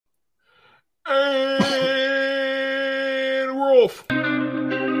off. Chop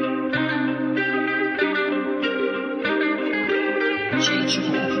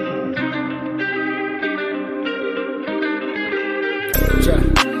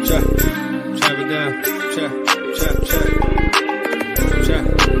it down. Chop it down.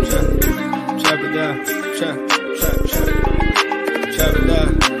 Chop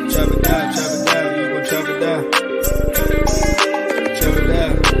it down. You gon' chop it down. Chop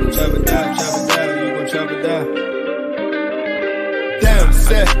it down. You gon' chop it down. Damn,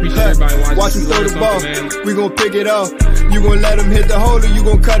 set. Watch him throw the ball. We gon' pick it off. You gon' let him hit the hole or you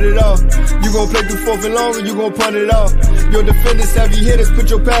gon' cut it off. You gon' play through fourth and long or you gon' punt it off. Your defenders, heavy hitters, put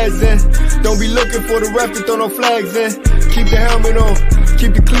your pads in. Don't be looking for the ref to throw no flags in. Keep the helmet on,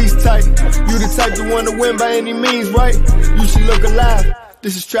 keep the cleats tight. You the type to want to win by any means, right? You should look alive.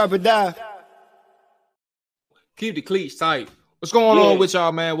 This is Trap or Dive. Keep the cleats tight. What's going on with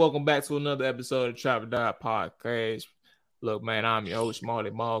y'all, man? Welcome back to another episode of Trap or Dive podcast. Look, man, I'm your host, Marty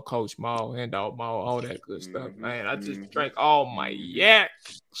Maul, Coach Maul, Hand Dog Maul, all that good stuff, man. I just drank all my yak,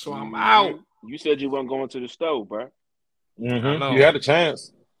 so I'm out. You said you weren't going to the stove, bro. Mm-hmm. You had a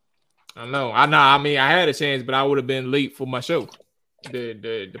chance. I know. I mean, I had a chance, but I would have been late for my show,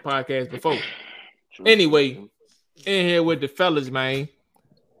 the podcast before. Anyway, in here with the fellas, man.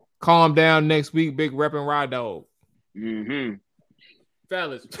 Calm down next week, big repping Ride Dog. Mm-hmm.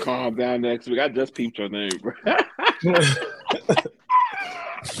 Fellas. Calm down next week. I just peeped your name, bro.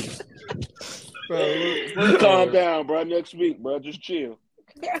 Calm down, bro. Next week, bro. Just chill.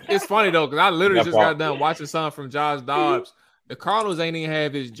 It's funny though, because I literally just got done watching something from Josh Dobbs. The Cardinals ain't even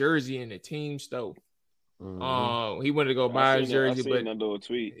have his jersey in the team store. He wanted to go buy his jersey, but that little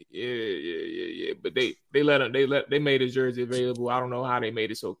tweet. Yeah. But they made his jersey available. I don't know how they made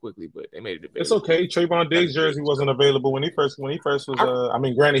it so quickly, but they made it available. It's okay. Trayvon Diggs' jersey wasn't available when he first was. I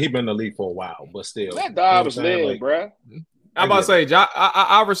mean, granted, he been in the league for a while, but still. That Dobbs live, bro. I'm about to say,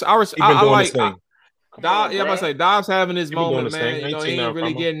 I like. I'm about to say, Dobbs having his moment, man. You know, he ain't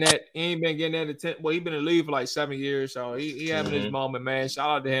really getting that. He ain't been getting that attention. Well, he been in the league for like 7 years, so he having his moment, man. Shout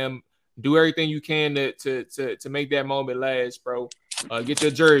out to him. Do everything you can to make that moment last, bro. Get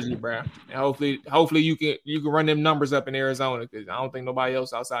your jersey, bro, and hopefully you can run them numbers up in Arizona, because I don't think nobody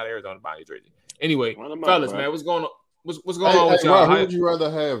else outside Arizona buying your jersey. Anyway, fellas, man, what's going on? What's going on with y'all? Who would you rather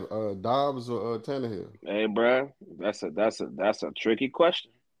have, Dobbs or Tannehill? Hey, bro, that's a tricky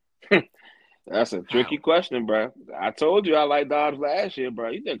question. That's a tricky question, bro. I told you I like Dobbs last year, bro.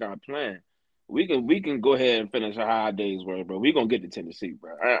 You think I'm playing? We can go ahead and finish our high days work, bro. We gonna get to Tennessee,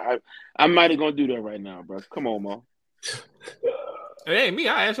 bro. I might have gonna do that right now, bro. Come on, Mo. It ain't me.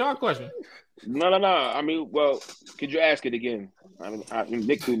 I asked y'all a question. No. I mean, well, could you ask it again?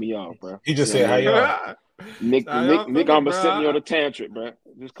 Nick threw me off, bro. He just said, "How y'all?" Nick, I'm sitting on the tantrum, bro.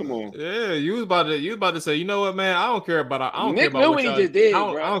 Just come on. Yeah, you was about to say, you know what, man? I don't care about. Nick knew what he just did,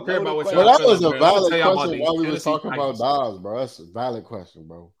 bro. I don't care about what y'all. But that was a valid question while we were talking about Dobbs, bro. That's a valid question,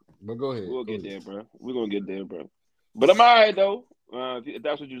 bro. But go ahead. We'll get there, bro. We're gonna get there, bro. But I'm all right though. If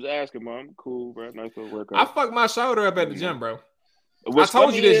that's what you was asking, bro, I'm cool, bro. Nice little workout. I fucked my shoulder up at the gym, bro. I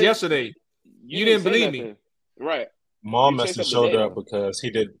told you this yesterday. You didn't believe me, right? Mom messed his shoulder up because he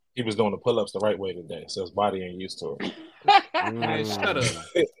was doing the pull-ups the right way today, so his body ain't used to it. Man, shut up.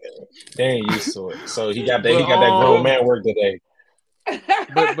 They ain't used to it, so he got that grown man work today.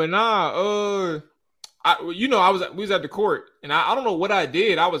 But nah, we was at the court, and I don't know what I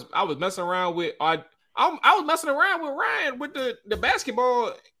did. I was messing around with I was messing around with Ryan with the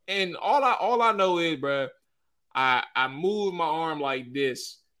basketball, and all I know is, bro, I moved my arm like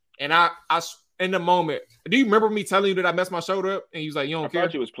this, and I in the moment. Do you remember me telling you that I messed my shoulder up? And he was like, "You don't care." I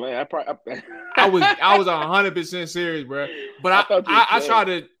thought you was playing. I was 100% serious, bro. But I tried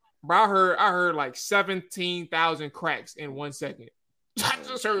to. Bro, I heard like 17,000 cracks in 1 second.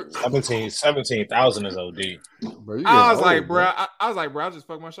 17,000 is OD. Bro, I was like, bro, I just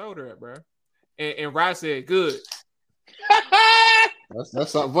fucked my shoulder up, bro. And Ryan said, "Good."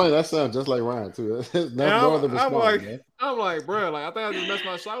 That's something funny. That sounds just like Ryan too. I'm like, bro, like I think I just messed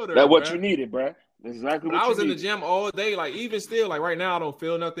my shoulder. That's up, what bro. you needed, bro. That's exactly what I was you in needed. the gym all day, like even still, like right now I don't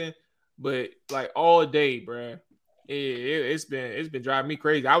feel nothing, but like all day, bro. It's been driving me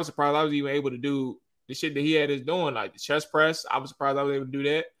crazy. I was surprised I was even able to do the shit that he had us doing, like the chest press. I was surprised I was able to do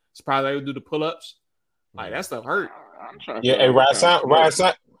that. Surprised I was able to do the pull-ups. Like that stuff hurt. Yeah, hey,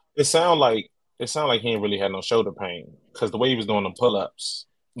 Ryan, it sound like he ain't really had no shoulder pain, because the way he was doing the pull-ups,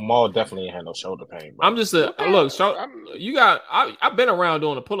 Maul definitely ain't had no shoulder pain, bro. I'm just I've been around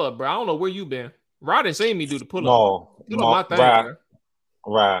doing the pull-up, bro. I don't know where you been. Rod didn't see me do the pull-up.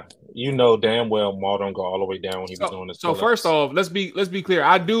 Right. You know damn well Maul don't go all the way down when he was doing this. So first off, let's be clear.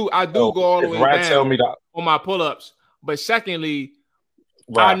 I do go all the way down on my pull-ups, But secondly,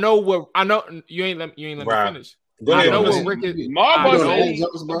 I know you ain't let me finish. I know what Rick is. Marv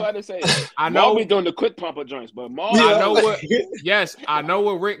was I know we doing the quick pumper joints, but Marv. I know what. Yes, I know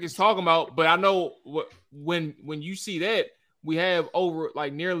what Rick is talking about, but I know what when you see that we have over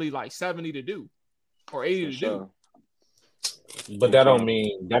like nearly like 70 to do or 80 to do. But that doesn't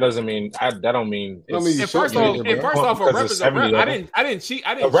mean. First off, a rep is a rep. I didn't cheat.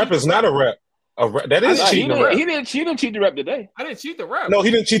 A rep is not a rep. That is cheating. He didn't cheat the rep today. I didn't cheat the rep. No,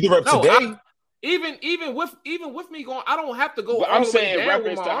 he didn't cheat the rep today. Even with me going, I don't have to go. But I'm saying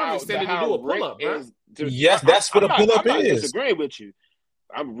reference to how to do a pull up, bro. Yes, that's what a pull up is. I'm disagreeing with you.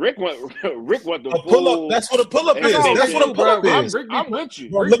 Rick want the pull up. That's what a pull up is. That's what a pull up is. I'm with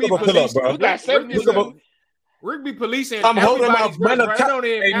you. Look up a pull up, bro. Rick be policing. I'm holding my man up.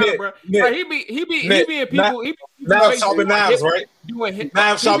 He be in people. Knives, sharpen knives, right?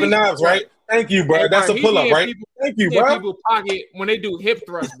 Knives, sharpen knives, right? Thank you, bro. That's a pull up, right? Thank you, bro. People pocket when they do hip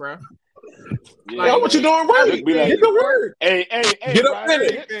thrust, bro. Yeah, what you doing right? Get the word. Hey, get up in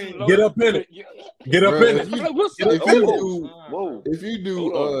it. Get up in it. Get up in it. If you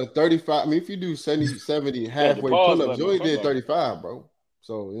do 35, I mean, if you do 70 halfway pull-ups, you only did 35, bro.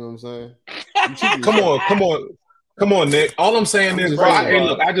 So, you know what I'm saying? Come on, Nick. All I'm saying is, bro,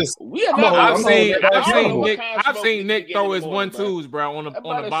 I've seen Nick throw his 1-2s, bro, on the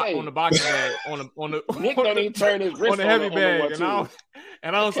boxing bag, on the Nick don't even turn his wrist on the heavy bag,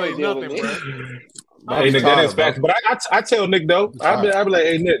 and I don't say nothing, bro. Hey, Nick, that is facts. But I tell Nick though, I be like,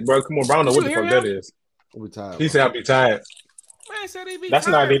 hey Nick, bro, come on, bro, I don't know what the fuck that is. He said I'll be tired. Man said he be that's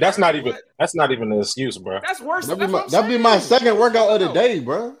tired. That's not even an excuse, bro. That's worse. That'd be my second workout of the day,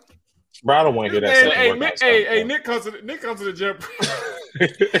 bro. Bro, I don't want to hear that. Hey, Nick comes to the gym.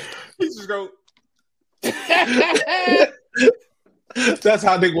 He just go. That's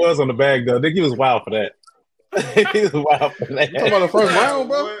how Nick was on the bag, though. Nick, he was wild for that. He was wild for that. You talking about the first round,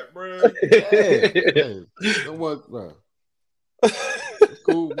 bro? Hey, what, bro? It's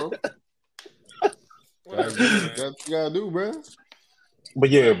cool, bro. That's what you gotta do, bro. But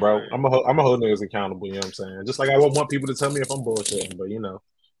yeah, bro, I'm a hold niggas accountable. You know what I'm saying? Just like I want people to tell me if I'm bullshitting, but you know.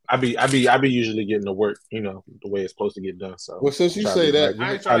 I be usually getting the work, you know, the way it's supposed to get done. So, well, since you say that,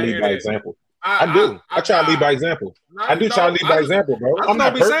 I try to lead by example. I do. I try to lead by example. I do try to lead by example, bro. I'm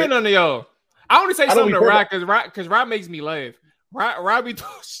not be saying none of y'all. I want to say something to Rod because Rod makes me laugh. Rod be Rod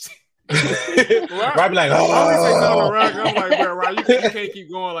be like, oh. I want to say something to Rod. I'm like, bro, Rod, you can't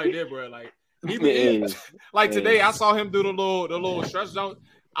keep going like that, bro. Like like today, I saw him do the little stretch zone.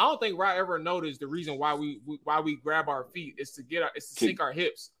 I don't think Rod ever noticed the reason why we grab our feet is to sink our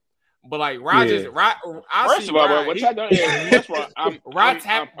hips. But like Rod just First of all, what y'all done is Rod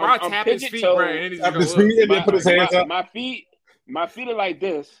tap his feet, bro, and then put his hands up. My feet are like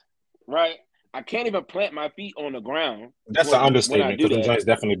this, right? I can't even plant my feet on the ground. That's an understatement because the joints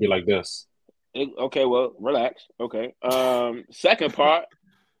definitely be like this. Okay, well, relax. Okay. Second part,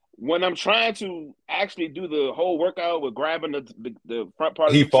 when I'm trying to actually do the whole workout with grabbing the front part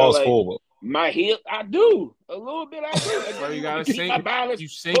of he falls forward. My hip, I do a little bit. I do. Bro, you gotta sink my balance. You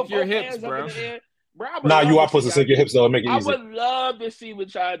sink your hips, bro. Nah, you are supposed to sink your hips though and make it easy. I would love to see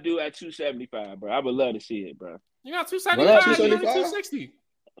what y'all do at 275, bro. I would love to see it, bro. You got 275, 260.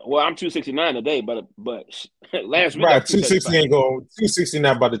 Well, I'm 269 today, but last week, right, 260 ain't going. 260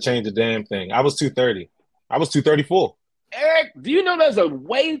 not about to change a damn thing. I was 230. I was 234. Eric, do you know there's a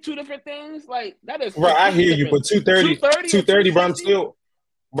way two different things? Like that is right. I hear you, but 230, bro. I'm still.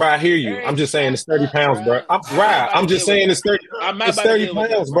 Bro, I hear you. I'm just saying it's 30 pounds, bro. I'm just saying it's 30. It's 30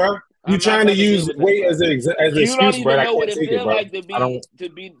 pounds, bro. You trying to use weight as an excuse, bro? I can't take it, bro. I don't.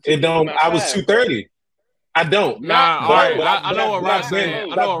 It don't. I was 230. I don't. Nah, all right. I know what Rod's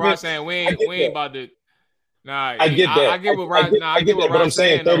saying. I know what Rod's saying. We ain't about to. Nah, I get that. I get what Rod. I get what Rod's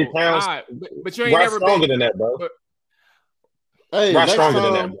saying. 30 pounds. But you ain't never been stronger than that, bro. Hey, Rod's stronger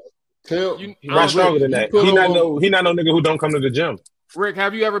than that. Rod's stronger than that. He not no nigga who don't come to the gym. Rick,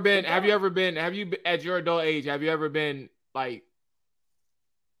 have you at your adult age, have you ever been like,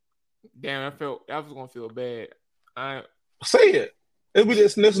 damn, I was gonna feel bad. Say it.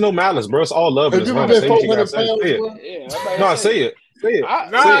 There's no malice, bro. It's all love. Have you ever been 400 pounds, bro? No, say it. Say it.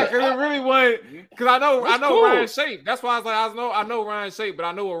 Nah, because it really wasn't. Because I know cool. Ryan's shape. That's why I was like, I know Ryan's shape, but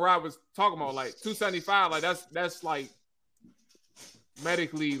I know what Ryan was talking about. Like 275, like that's like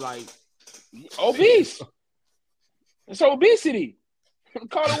medically like obese. It's obesity.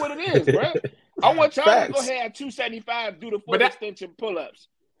 Call it what it is, bro. I want y'all to go ahead at 275, do the full extension pull-ups.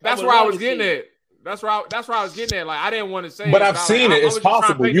 That's where I was getting at. That's where I was getting at. Like I didn't want to say, but I've seen it. It's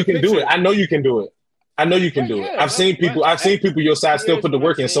possible. You can do it. I know you can do it. I've seen people your size still put the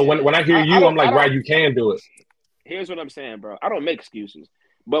work in. So when I hear you, I'm like, right, you can do it. here's what I'm saying, bro. I don't make excuses.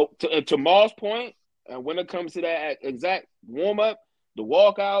 But to Maul's point, when it comes to that exact warm-up, the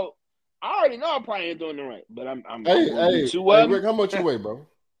walkout, I already know I probably ain't doing it right. But I'm hey, Rick, how much you weigh, bro?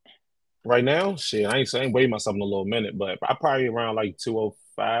 Right now, shit, I ain't weighing myself in a little minute, but I probably around like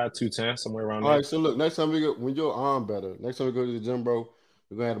 205, 210, somewhere around there. All right, so look, next time when your arm better, next time we go to the gym, bro,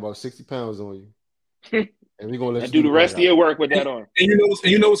 we're gonna have about 60 pounds on you. And we're gonna let you do the rest of your work with that on. And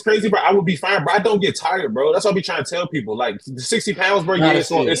you know what's crazy, bro? I would be fine, bro. I don't get tired, bro. That's what I be trying to tell people. Like the 60 pounds, bro, yeah, it's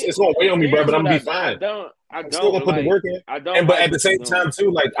gonna weigh on me, bro, but I'm gonna be fine. I'm still gonna put the work in. But at the same time, too,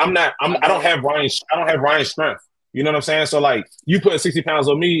 like I don't have Ryan's strength. You know what I'm saying? So like you putting 60 pounds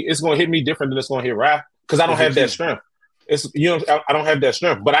on me, it's gonna hit me different than it's gonna hit Raph because I don't have that strength. It's I don't have that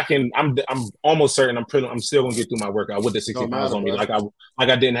strength, but I'm almost certain I'm still gonna get through my workout with the 60 pounds on me, like I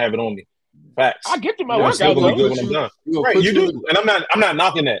didn't have it on me. Facts. I get to my workout. Still gonna be good when I'm done. Right, you do, and I'm not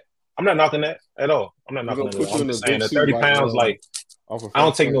knocking that. I'm not knocking that at all. I'm not knocking that. I'm just saying that 30 pounds, like I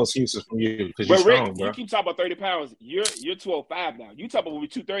don't take no excuses from you because you're strong, bro. You keep talking about 30 pounds. You're 205 now. You talk about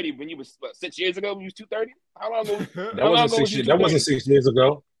 230 when you was 6 years ago. When you was 230. How long ago? That wasn't 6 years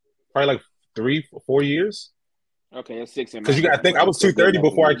ago. Probably like 3 or 4 years. Okay, that's 6. Because you got to think I was 230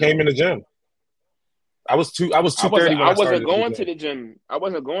 before I came in the gym. I was 230 when I started. I wasn't going to the gym. I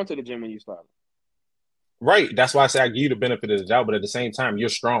wasn't going to the gym when you started. Right. That's why I say I give you the benefit of the doubt, but at the same time, you're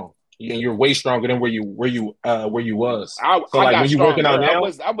strong. You're way stronger than where you was. So like when you working out now,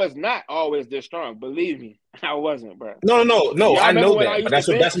 I was not always this strong. Believe me, I wasn't, bro. No. I know that.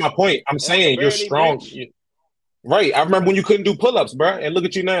 But that's my point. I'm saying you're strong. Right. I remember when you couldn't do pull-ups, bro. And look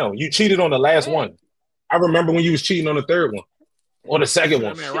at you now. You cheated on the last one. I remember when you was cheating on the third one. Or the second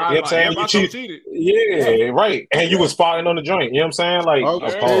one. You know what I'm saying? You cheated. Yeah, right. And you was farting on the joint. You know what I'm saying? Like, bro.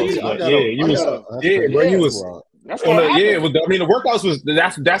 You was. That's what I mean, the workouts was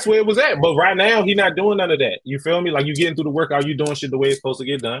that's where it was at. But right now, he not doing none of that. You feel me? Like you getting through the workout, you doing shit the way it's supposed to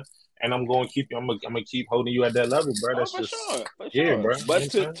get done. And I'm going to keep you. I'm gonna keep holding you at that level, bro. That's for sure. Bro.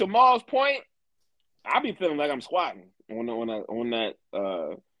 But to Maul's point, I be feeling like I'm squatting on that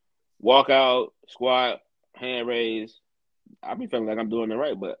walkout, squat, hand raise. I be feeling like I'm doing it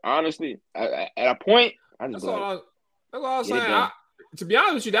right, but honestly, at a point, that's all I was saying. To be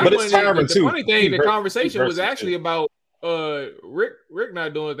honest with you, that was the funny thing. The conversation was actually about Rick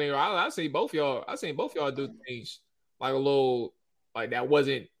not doing anything. I seen both y'all. I seen both y'all do things like a little like that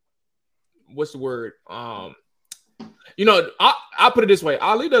wasn't. What's the word? I put it this way.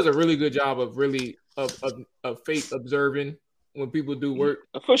 Ali does a really good job of fake observing when people do work.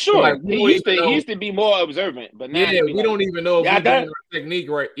 For sure. So like, he used to be more observant, but now we don't even know if we're doing our technique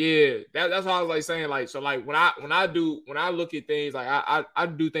right. Yeah. That's what I was like saying. Like, so like when I look at things, like I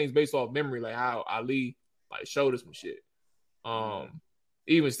do things based off memory, like how Ali like showed us some shit.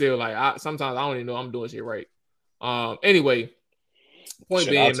 Even still, like sometimes I don't even know I'm doing shit right. Anyway, point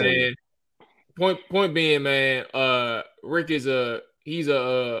being, man, Rick is he's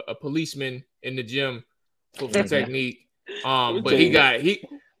a policeman in the gym for technique. But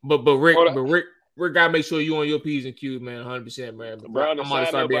Rick gotta make sure you on your P's and Q's, man, 100%, man. Bro, I'm gonna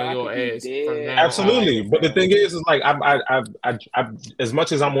start being on your ass. Absolutely, but the thing is like I as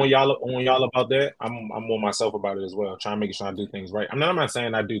much as I'm on y'all about that, I'm on myself about it as well. Trying to make sure I do things right. I'm not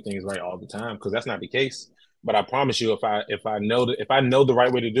saying I do things right all the time because that's not the case. But I promise you, if I know the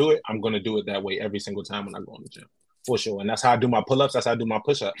right way to do it, I'm gonna do it that way every single time when I go in the gym. For sure. And that's how I do my pull-ups. That's how I do my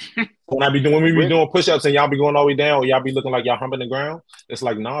push-ups. When we be doing push-ups and y'all be going all the way down or y'all be looking like y'all humping the ground, it's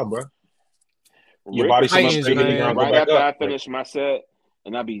like, nah, bro. Your body should be straight in the ground. Right after I finish my set,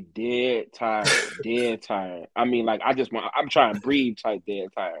 and I be dead tired. I mean, like, I'm trying to breathe tight, dead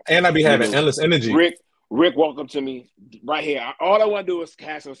tired. And I be having endless energy. Rick walked up to me right here. All I want to do is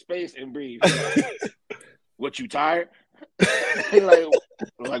have some space and breathe. What, you tired?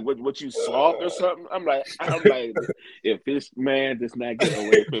 like what you soft or something? I'm like, if this man does not get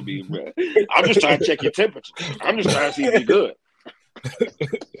away from me, bro, I'm just trying to check your temperature. I'm just trying to see if you're good.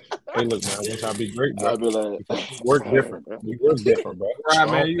 Hey, look, man, I wish I'd be great, bro. I'd be like, work different, bro. We work different, bro. All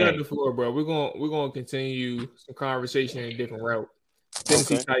right, man, you got the floor, bro. We're gonna continue some conversation in a different route.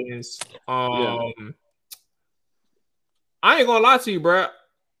 Tennessee Titans. I ain't gonna lie to you, bro.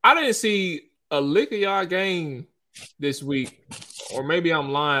 I didn't see a lick of y'all game this week, or maybe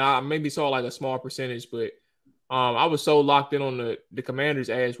I'm lying. I maybe saw like a small percentage, but I was so locked in on the Commanders'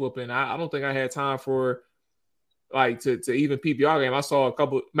 ass whooping. I don't think I had time for like to even peep y'all game. I saw a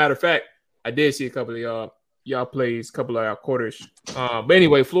couple. Matter of fact, I did see a couple of y'all plays, a couple of y'all quarters. But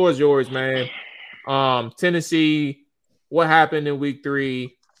anyway, floor is yours, man. Tennessee, what happened in week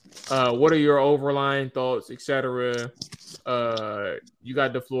 3? What are your overlying thoughts, etc.? You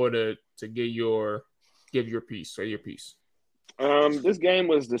got the floor to get your give your piece. Say your piece. This game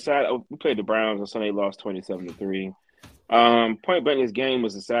was decided. We played the Browns on Sunday, lost 27-3. Point blank, this game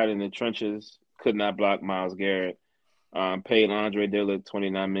was decided in the trenches. Could not block Myles Garrett. Paid Andre Dillard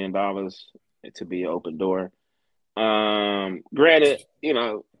 $29 million to be an open door. Granted,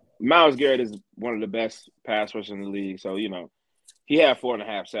 Myles Garrett is one of the best pass rushers in the league, so he had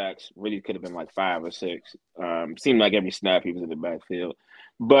 4.5 sacks. Really could have been like 5 or 6. Seemed like every snap he was in the backfield.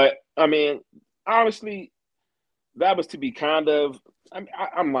 But I mean, honestly, that was to be kind of.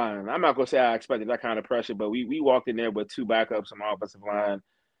 I'm lying. I'm not gonna say I expected that kind of pressure, but we walked in there with 2 backups on the offensive line,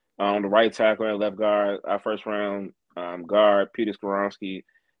 on the right tackle and left guard. Our first round guard, Peter Skoronski,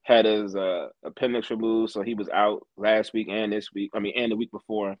 had his appendix removed, so he was out last week and this week. And the week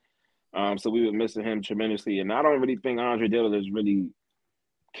before. So we were missing him tremendously, and I don't really think Andre Dillard is really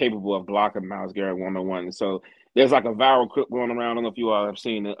capable of blocking Myles Garrett 1-on-1. So there's like a viral clip going around. I don't know if you all have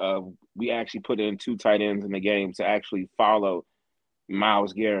seen it. We actually put in 2 tight ends in the game to actually follow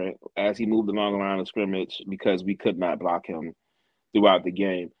Myles Garrett as he moved along around the scrimmage because we could not block him throughout the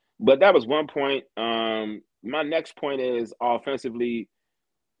game. But that was one point. My next point is offensively,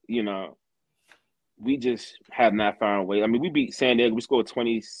 we just have not found a way. I mean, we beat San Diego. We scored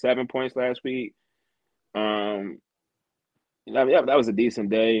 27 points last week. That was a decent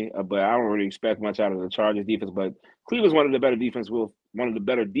day, but I don't really expect much out of the Chargers defense. But Cleveland's one of the better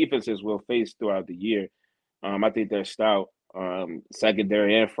defenses we'll face throughout the year. I think they're stout,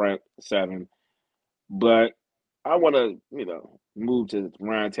 secondary and front 7. But I want to, move to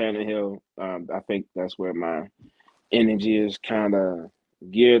Ryan Tannehill. I think that's where my energy is kind of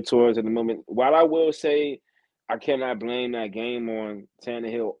geared towards at the moment. While I will say I cannot blame that game on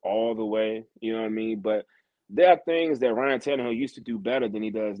Tannehill all the way, you know what I mean? But there are things that Ryan Tannehill used to do better than he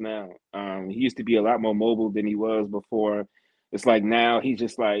does now. He used to be a lot more mobile than he was before. It's like now he's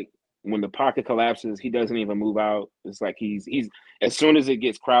just like, when the pocket collapses, he doesn't even move out. It's like he's as soon as it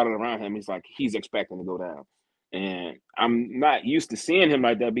gets crowded around him, he's expecting to go down. And I'm not used to seeing him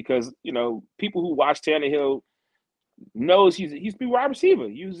like that because, people who watch Tannehill knows he's a wide receiver,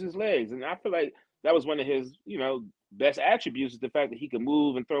 uses his legs. And I feel like that was one of his, best attributes is the fact that he can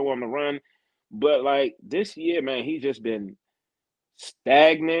move and throw on the run. But like this year, man, he's just been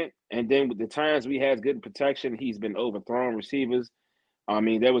stagnant. And then with the times we had good protection, he's been overthrowing receivers. I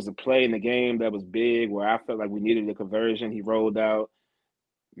mean, there was a play in the game that was big where I felt like we needed a conversion. He rolled out,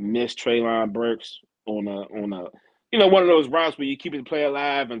 missed Treylon Burks on a one of those routes where you keep the play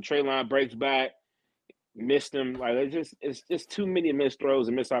alive and Treylon breaks back, missed him. Like it's just too many missed throws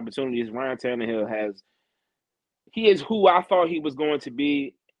and missed opportunities. Ryan Tannehill he is who I thought he was going to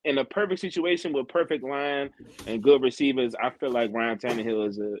be. In a perfect situation with perfect line and good receivers, I feel like Ryan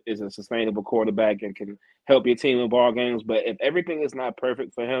Tannehill is a sustainable quarterback and can help your team in ball games. But if everything is not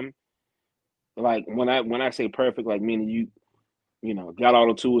perfect for him, like when I say perfect, like meaning you got all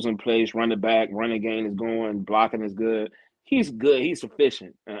the tools in place, run the back, running game is going, blocking is good. He's good. He's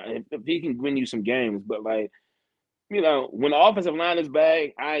sufficient. If he can win you some games, but like when the offensive line is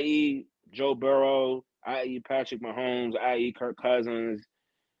bad, i.e. Joe Burrow, i.e. Patrick Mahomes, i.e. Kirk Cousins.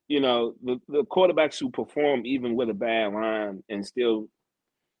 The quarterbacks who perform even with a bad line and still,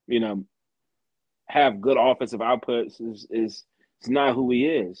 have good offensive outputs is not who he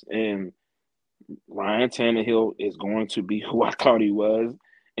is. And Ryan Tannehill is going to be who I thought he was.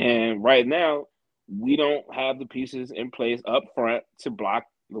 And right now, we don't have the pieces in place up front to block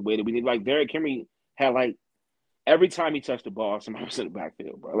the way that we need. Like Derrick Henry had every time he touched the ball, somebody was in the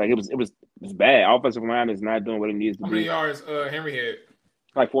backfield, bro. Like it was bad. Offensive line is not doing what it needs to do. How many yards Henry had?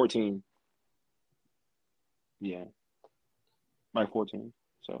 Like 14. Yeah. Like 14.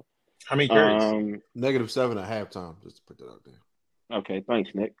 So how many carries? -7 at halftime, just to put that out there. Okay,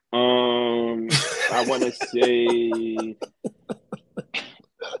 thanks, Nick. I want to say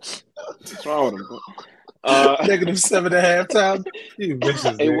what's wrong with him? -7 at halftime? You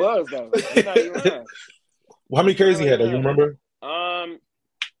vicious, it was though. Well, how many carries he had? Do you remember?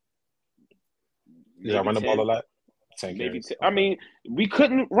 Did I run the ball a lot? Maybe I mean, we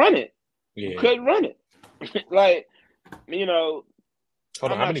couldn't run it. Yeah. We couldn't run it. Like, Hold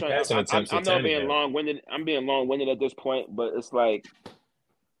on, how many passing attempts? I'm not being long-winded. I'm being long-winded at this point, but it's like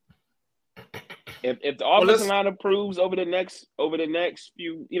if the offensive line improves over the next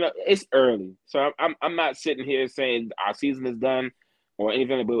few, it's early. So I'm not sitting here saying our season is done or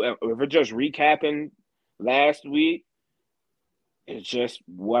anything. But if we're just recapping last week, it's just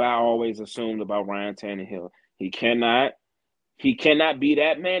what I always assumed about Ryan Tannehill. He cannot be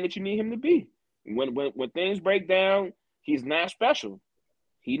that man that you need him to be. When things break down, he's not special.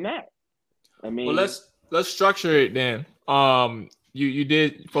 He's not. I mean, well, let's structure it then. you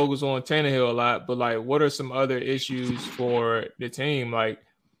did focus on Tannehill a lot, but like, what are some other issues for the team? Like,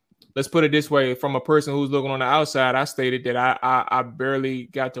 let's put it this way: from a person who's looking on the outside, I stated that I barely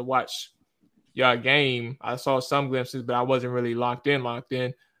got to watch your game. I saw some glimpses, but I wasn't really locked in. From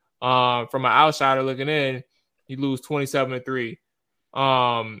an outsider looking in, you lose 27-3.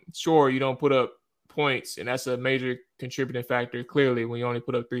 Sure, you don't put up points, and that's a major contributing factor. Clearly, when you only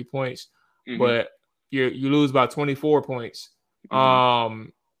put up 3 points, but you lose about 24 points.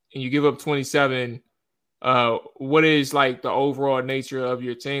 And you give up 27. What is like the overall nature of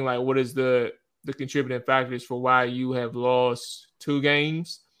your team? Like, what is the contributing factors for why you have lost 2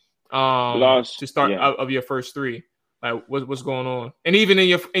 games? To start of your first 3. Like, what's going on? And even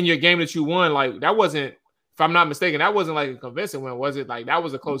in your game that you won, like, that wasn't, if I'm not mistaken, that wasn't like a convincing win, was it? Like, that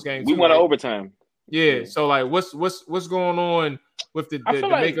was a close game. We won overtime. Yeah. So like, what's going on with the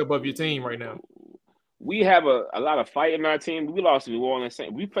makeup of your team right now? We have a lot of fight in our team. We lost to New Orleans.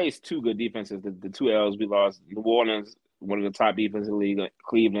 We faced 2 good defenses. The 2 L's we lost. New Orleans, one of the top defenses in the league.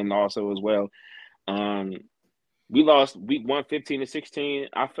 Cleveland also as well. We lost week 1, 15-16.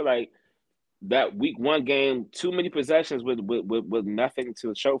 I feel like that week 1 game, too many possessions with nothing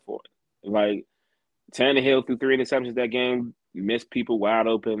to show for it. Like, Tannehill threw 3 interceptions that game, missed people wide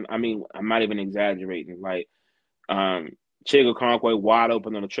open. I mean, I'm not even exaggerating. Like, Chigga Conway wide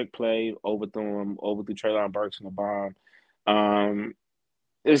open on a trick play, overthrew Treylon Burks in the bomb.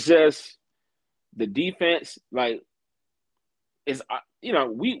 It's just the defense, like, is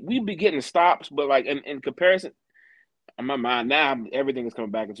we be getting stops, but like in comparison, in my mind now, everything is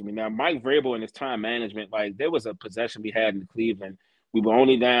coming back into me now. Mike Vrabel and his time management, like, there was a possession we had in Cleveland. We were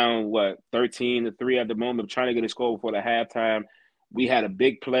only down 13-3 at the moment, trying to get a score before the halftime. We had a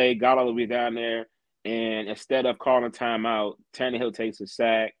big play, got all the way down there. And instead of calling a timeout, Tannehill takes a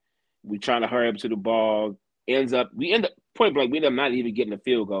sack. We're trying to hurry up to the ball. We end up point blank. We end up not even getting a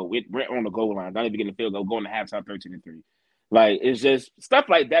field goal. We're on the goal line, not even getting a field goal, going to halftime 13-3. Like, it's just stuff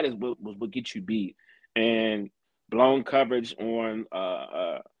like that is what gets you beat. And blown coverage on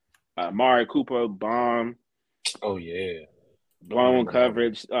Amari Cooper bomb. Oh yeah, blown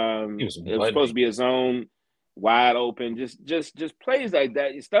coverage. It was supposed to be a zone. Wide open, just plays like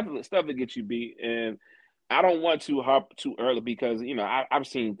that. Stuff that gets you beat, and I don't want to hop too early because I've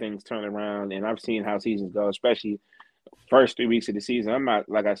seen things turn around, and I've seen how seasons go, especially first 3 weeks of the season. I'm not,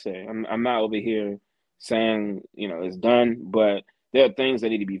 like I say, I'm not over here saying it's done, but there are things that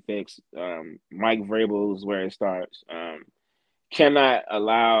need to be fixed. Mike Vrabel is where it starts. Cannot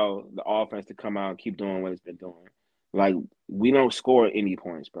allow the offense to come out and keep doing what it's been doing. Like, we don't score any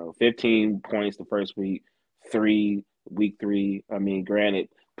points, bro. 15 points the first week. 3 week 3. I mean, granted,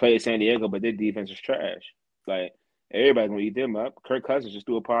 played San Diego, but their defense is trash. Like, everybody's gonna eat them up. Kirk Cousins just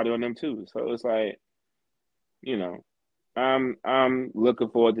threw a party on them too. So it's like, I'm looking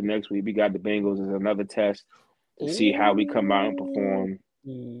forward to next week. We got the Bengals as another test to see how we come out and perform.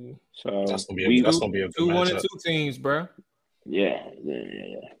 So that's gonna be a good 2-1-2 teams, bro. Yeah.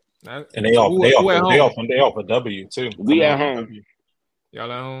 And they off a W too. We at home.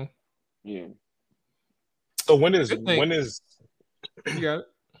 Y'all at home. Yeah. So when is my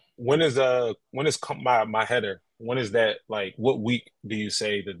header? When is that, like, what week do you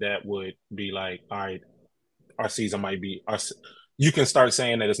say that would be like, all right, our season might be you can start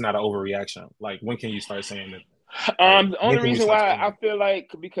saying that it's not an overreaction? Like, when can you start saying that? The only reason why I feel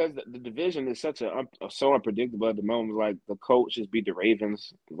like, because the division is so unpredictable at the moment. Like, the Colts just beat the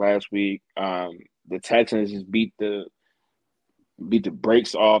Ravens last week. The Texans just beat the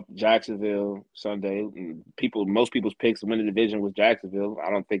brakes off Jacksonville Sunday. Most people's picks to win the division was Jacksonville. I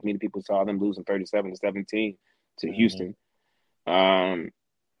don't think many people saw them losing 37-17 to Houston.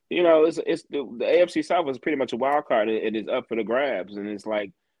 It's the AFC South is pretty much a wild card. It is up for the grabs, and it's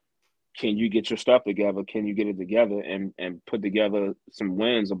like, can you get your stuff together? Can you get it together and put together some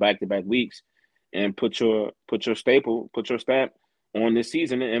wins or back-to-back weeks and put your stamp on this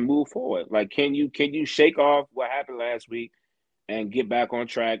season and move forward? Like, can you shake off what happened last week and get back on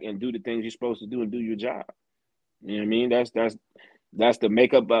track and do the things you're supposed to do and do your job? You know what I mean? That's the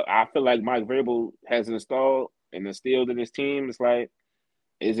makeup. But I feel like Mike Vrabel has installed and instilled in his team. It's like,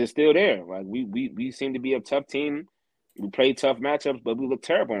 is it still there? Like, we seem to be a tough team. We play tough matchups, but we look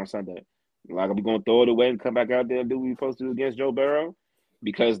terrible on Sunday. Like, are we going to throw it away and come back out there and do what we're supposed to do against Joe Burrow?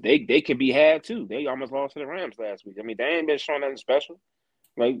 Because they can be had too. They almost lost to the Rams last week. I mean, they ain't been showing nothing special.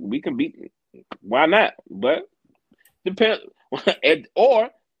 Like, we can beat them. Why not? But depends. Or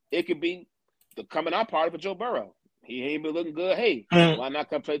it could be the coming out party for Joe Burrow. He ain't been looking good. Hey, why not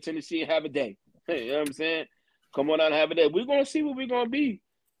come play Tennessee and have a day? Hey, you know what I'm saying? Come on out and have a day. We're going to see what we're going to be.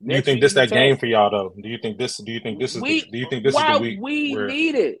 Do you think this that game for y'all though? Do you think this is the week we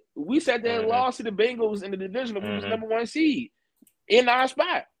need it? We sat there and lost to the Bengals in the division of who's number 1 seed in our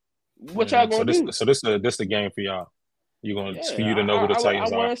spot. What y'all gonna do? So this the game for y'all. You gonna for you to know who the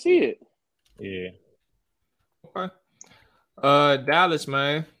Titans are. I want to see it. Yeah. Okay. Dallas,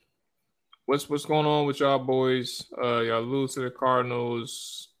 man. What's going on with y'all boys? Y'all lose to the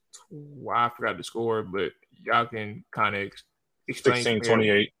Cardinals. I forgot the score, but y'all can kind of explain.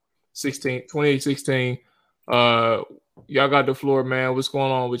 16-28. 28-16. Y'all got the floor, man. What's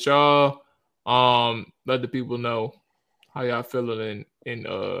going on with y'all? Let the people know how y'all feeling in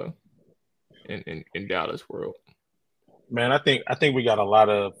Dallas world. Man, I think we got a lot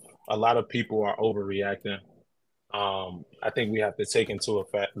of people are overreacting. I think we have to take into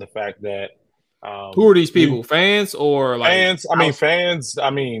effect the fact that who are these people? Fans or like fans? Fans.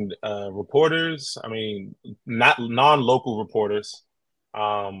 Reporters. Not non-local reporters.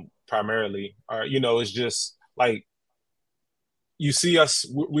 Primarily, or it's just like you see us.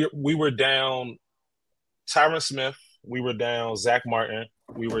 We were down Tyron Smith. We were down Zach Martin.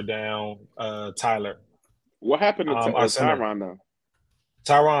 We were down Tyler. What happened to Tyron though?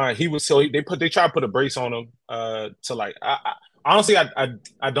 Tyron, they tried to put a brace on him to like. Honestly,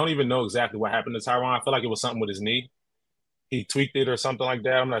 I don't even know exactly what happened to Tyron. I feel like it was something with his knee. He tweaked it or something like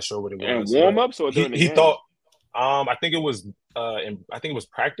that. I'm not sure what it was. And warm ups or during the game? He thought. I think it was. I think it was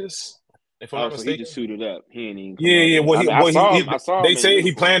practice. If I'm not mistaken, he just suited up. He ain't even. Yeah. I saw him. They say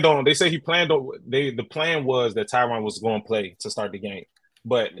he planned on. They say he planned on. The plan was that Tyron was going to play to start the game,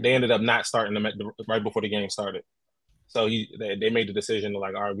 but they ended up not starting him right before the game started. So they made the decision to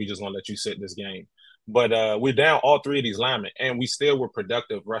like, all right, we just gonna let you sit this game. But we're down all 3 of these linemen, and we still were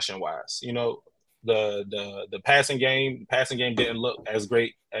productive rushing wise. The passing game didn't look as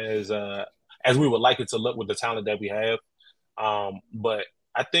great as we would like it to look with the talent that we have. But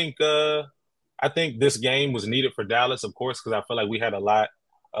I think this game was needed for Dallas, of course, because I feel like we had a lot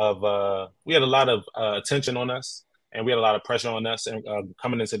of attention on us, and we had a lot of pressure on us. And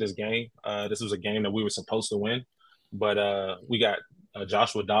coming into this game, this was a game that we were supposed to win. But we got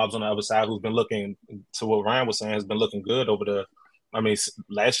Joshua Dobbs on the other side, who's been looking, to what Ryan was saying, has been looking good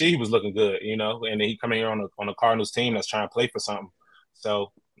last year he was looking good, and then he coming here on a Cardinals team that's trying to play for something.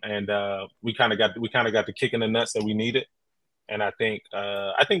 So, and we kind of got the kick in the nuts that we needed, and I think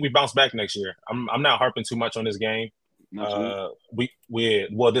we bounce back next year. I'm not harping too much on this game.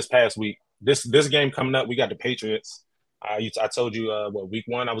 This past week, this game coming up, we got the Patriots. I told you week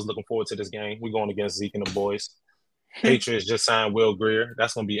 1 I was looking forward to this game. We're going against Zeke and the boys. Patriots just signed Will Greer.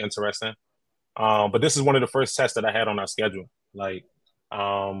 That's going to be interesting. But this is one of the first tests that I had on our schedule. Like,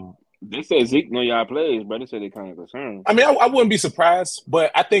 they say Zeke know y'all plays, but they say they kind of concerned. I wouldn't be surprised,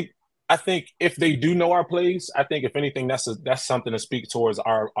 but I think if they do know our plays, I think if anything, that's something to speak towards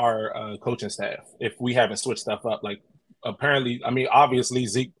our coaching staff. If we haven't switched stuff up, like apparently, obviously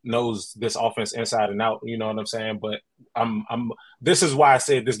Zeke knows this offense inside and out. You know what I'm saying? But this is why I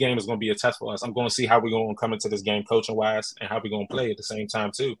said this game is going to be a test for us. I'm going to see how we're going to come into this game coaching wise and how we're going to play at the same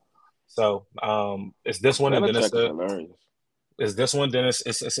time too. So it's this one, and then it's this one. Then it's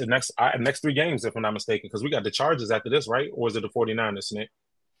the next 3 games, if I'm not mistaken, because we got the Chargers after this, right? Or is it the 49ers, Nick?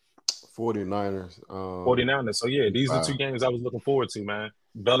 49ers. 49ers. So yeah, these are 2 games I was looking forward to, man.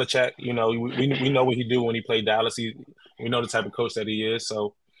 Belichick, we know what he do when he played Dallas. We know the type of coach that he is.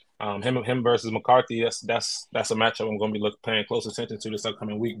 So him versus McCarthy, that's a matchup I'm going to be paying close attention to this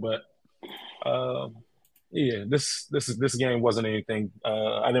upcoming week. But this game wasn't anything.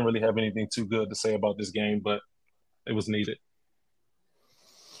 I didn't really have anything too good to say about this game, but it was needed.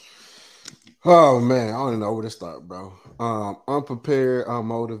 Oh man, I don't know where to start, bro. Unprepared,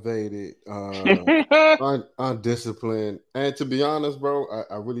 unmotivated, undisciplined, and to be honest, bro,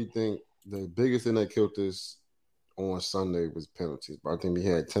 I really think the biggest thing that killed us on Sunday was penalties. But I think we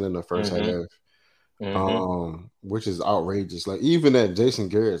had 10 in the first half, which is outrageous. Like even at Jason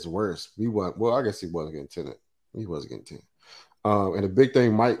Garrett's worst, I guess he wasn't getting 10. He wasn't getting 10. And the big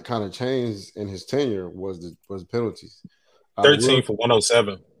thing Mike kind of changed in his tenure was penalties. 13 for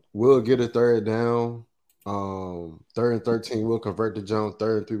 107. We'll get a third down. 3rd and 13, we'll convert the jump.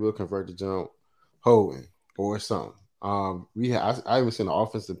 3rd and 3, we'll convert the jump. Holding or something. I even seen an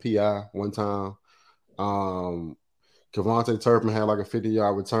offensive PI one time. Kevontae Turpin had like a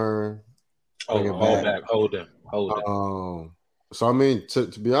 50-yard return. Hold him. So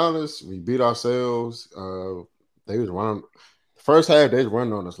to be honest, we beat ourselves. They was running. First half, they was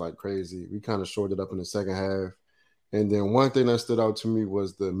running on us like crazy. We kind of shorted up in the second half. And then one thing that stood out to me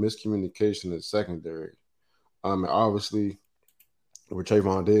was the miscommunication in the secondary. Obviously, with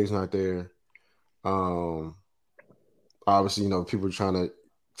Trayvon Diggs not there, obviously, people trying to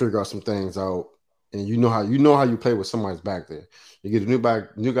figure out some things out. And you know how you play with somebody's back there. You get a new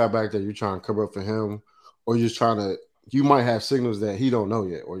guy back there. You're trying to cover up for him, or you're just trying to. You might have signals that he don't know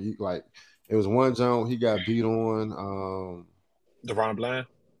yet, or you like. It was one jump he got beat on. DeRon Bland.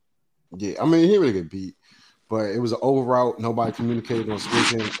 Yeah, I mean he really get beat, but it was an over route. Nobody communicated on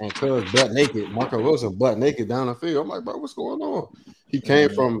switching, and Cuz butt naked. Marco Wilson butt naked down the field. I'm like, bro, what's going on? He came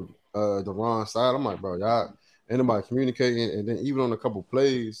from the wrong side. I'm like, bro, y'all ain't nobody communicating. And then even on a couple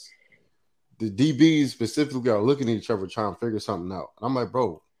plays, the DBs specifically are looking at each other trying to figure something out. And I'm like,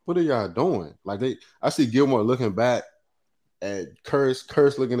 bro, what are y'all doing? Like I see Gilmore looking back at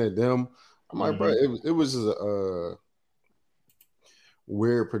Curse looking at them. I'm like, bro, it was just a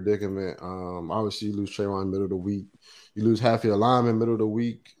weird predicament. Obviously you lose Trayvon middle of the week. You lose half your lineman middle of the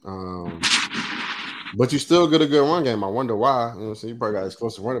week. But you still get a good run game. I wonder why. You know, so you probably got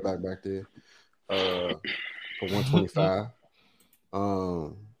explosive running back there for 125.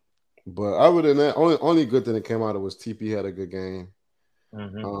 But other than that, only good thing that came out of was TP had a good game.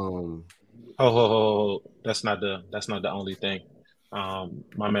 That's not the only thing.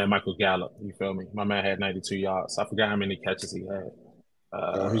 My man Michael Gallup, you feel me? My man had 92 yards. I forgot how many catches he had.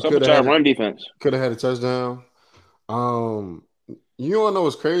 He could have had run defense. Could have had a touchdown. You want to know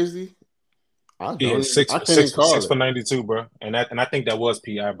what's crazy? I can't six for 92, bro. And I think that was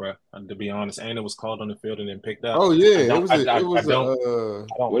PI, bro. To be honest, and it was called on the field and then picked up. Oh yeah, what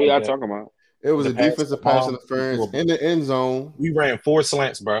are y'all talking about? It was a defensive pass interference in the end zone. We ran 4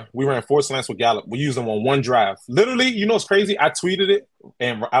 slants, bro. We ran 4 slants with Gallup. We used them on one drive. Literally, you know what's crazy? I tweeted it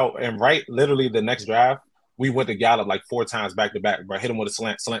and right literally the next drive, we went to Gallup like 4 times back to back, bro. Hit him with a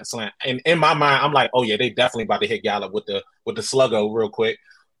slant. And in my mind, I'm like, oh yeah, they definitely about to hit Gallup with the sluggo real quick.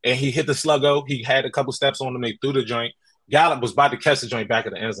 And he hit the sluggo. He had a couple steps on him. They threw the joint. Gallup was about to catch the joint back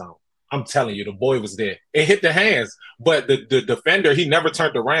of the end zone. I'm telling you, the boy was there. It hit the hands, but the defender, he never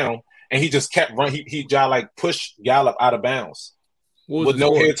turned around. And he just kept running. He like pushed Gallup out of bounds with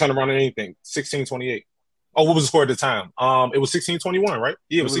no head turn around or anything. 16-28. Oh, what was the score at the time? It was 16-21, right?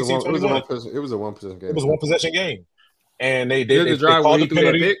 Yeah, it was 16-21. It was a one possession game. It was a one possession game, and they drive called the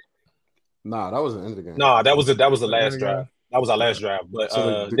penalty. Nah, that wasn't the end of the game. Nah, that was the last drive. That was our last drive. But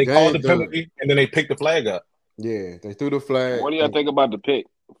they called the penalty, and then they picked the flag up. Yeah, they threw the flag. What do y'all think about the pick?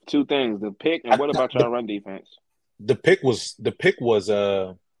 2 things: the pick, and what about your run defense? The pick was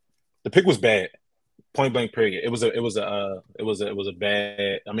bad, point blank. Period. It was a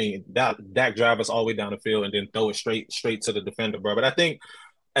bad. I mean, Dak drive us all the way down the field and then throw it straight to the defender, bro. But I think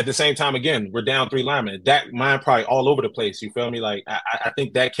at the same time, again, we're down 3 linemen. Dak mind probably all over the place. You feel me? Like I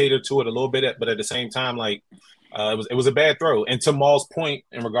think that catered to it a little bit, but at the same time, like it was a bad throw. And to Maul's point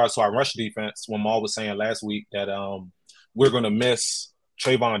in regards to our rush defense, when Maul was saying last week that we're going to miss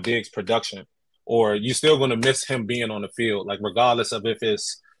Trayvon Diggs' production, or you're still going to miss him being on the field, like regardless of if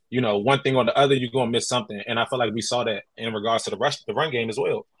it's one thing or the other, you're going to miss something. And I feel like we saw that in regards to the run game as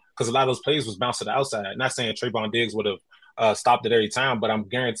well, because a lot of those plays was bounced to the outside. Not saying Trayvon Diggs would have stopped it every time, but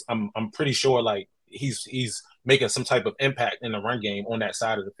I'm pretty sure like he's making some type of impact in the run game on that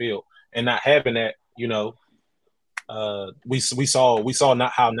side of the field, and not having that, we saw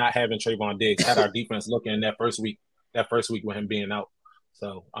not how not having Trayvon Diggs had our defense looking in that first week with him being out.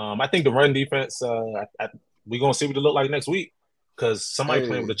 So I think the run defense, we're going to see what it look like next week. Because somebody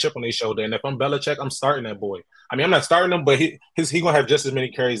playing with a chip on their shoulder, and if I'm Belichick, I'm starting that boy. I mean, I'm not starting him, but he gonna have just as many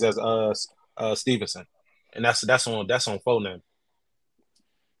carries as Stevenson, and that's on phone now.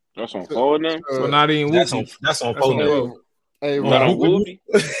 That's on phone now. So not even that's on phone now. Hey, not on Whoopie.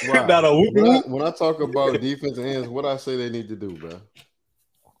 Not on Whoopie. When I talk about defense ends, what I say they need to do, bro?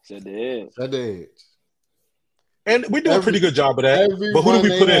 Set the edge. And we do a pretty good job of that. But who do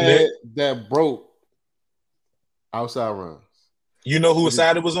we put in there that broke outside runs? You know whose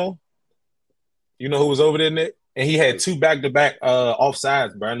side it was on? You know who was over there, Nick? And he had 2 back-to-back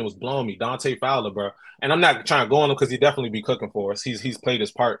offsides, bro, and it was blowing me. Dante Fowler, bro. And I'm not trying to go on him because he definitely be cooking for us. He's played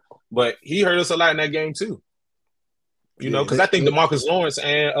his part. But he hurt us a lot in that game, too. Because I think DeMarcus Lawrence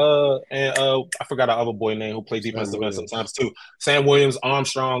and I forgot our other boy name who played defensive end sometimes, too. Sam Williams,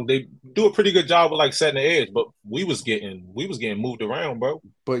 Armstrong, they do a pretty good job with, like, setting the edge. But we was getting moved around, bro.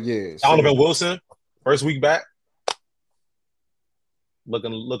 But, yeah. Donovan Wilson, first week back.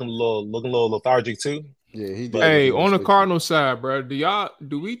 Looking a little lethargic too. Yeah, he did. Hey, on the Cardinals side, bro,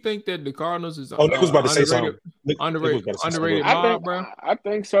 do we think that the Cardinals is Nick was about to say something. Underrated mob, bro? I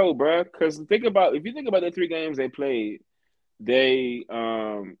think so, bro. Because if you think about the 3 games they played, they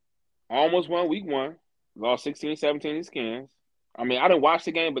almost won week 1, lost 16-17 in Skins. I mean, I didn't watch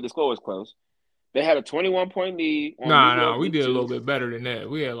the game, but the score was close. They had a 21-point lead. Nah, we did a little bit better than that.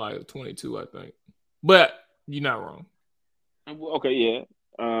 We had like 22, I think. But you're not wrong. Okay, yeah.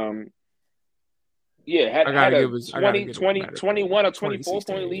 had a 21 or 24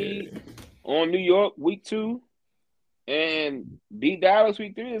 point lead on New York week 2 and beat Dallas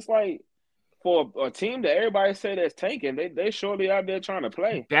week 3. It's like for a team that everybody say that's tanking, they surely out there trying to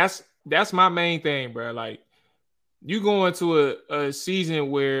play. That's my main thing, bro. Like you go into a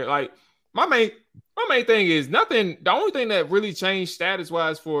season where like my main thing is nothing. The only thing that really changed status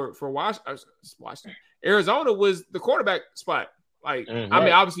wise for Washington, Arizona was the quarterback spot. Like I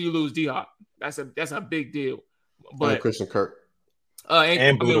mean, obviously you lose D-Hop. That's a big deal. But Christian Kirk.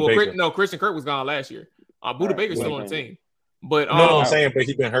 Christian Kirk was gone last year. Buda Baker's still on the team. But no, I'm saying, but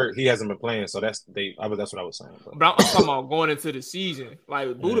he's been hurt. He hasn't been playing, so that's what I was saying. But I'm talking about going into the season.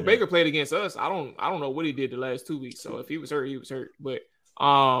 Like Buda Baker played against us. I don't know what he did the last 2 weeks. So if he was hurt, he was hurt. But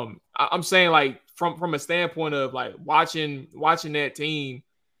I'm saying like from a standpoint of like watching that team,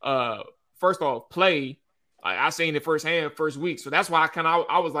 first off play. I seen it firsthand first week, so that's why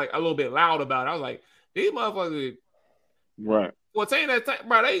I was like a little bit loud about it. I was like, these motherfuckers, right? Well, saying that,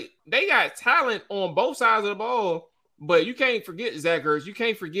 bro, they got talent on both sides of the ball. But you can't forget Zach Ertz. You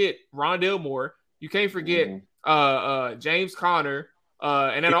can't forget Rondale Moore. You can't forget James Conner.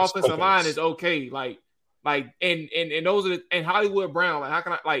 And that offensive line is okay. Like and those are and Hollywood Brown. Like how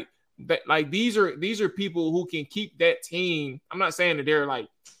can I like these are people who can keep that team. I'm not saying that they're like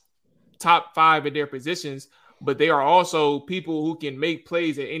top 5 at their positions, but they are also people who can make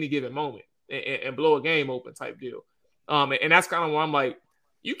plays at any given moment and blow a game open type deal. And that's kind of why I'm like,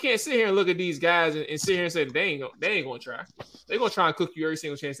 you can't sit here and look at these guys and sit here and say they ain't gonna try. They're gonna try and cook you every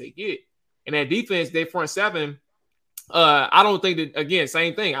single chance they get. And that defense, their front 7, I don't think that, again,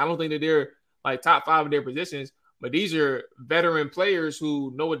 same thing. I don't think that they're like top 5 of their positions, but these are veteran players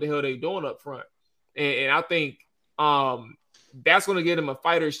who know what the hell they're doing up front. And I think that's gonna give them a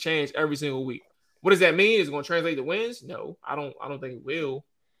fighter's chance every single week. What does that mean? Is it gonna translate to wins? No, I don't think it will.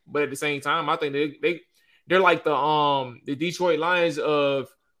 But at the same time, I think they're like the Detroit Lions of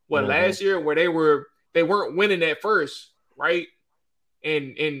last year, where they weren't winning at first, right?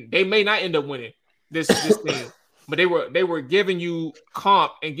 And they may not end up winning this thing, but they were giving you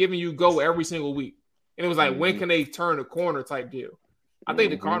comp and giving you go every single week, and it was like when can they turn the corner type deal. I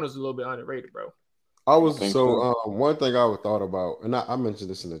think the Cardinals are a little bit underrated, bro. One thing I thought about, and I mentioned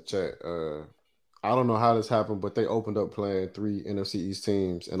this in the chat. I don't know how this happened, but they opened up playing 3 NFC East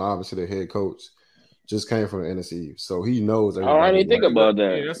teams, and obviously their head coach just came from the NFC, so he knows everybody. I didn't think about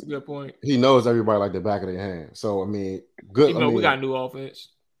that. Yeah, that's a good point. He knows everybody like the back of their hand. So I mean, good. Even though we got new offense,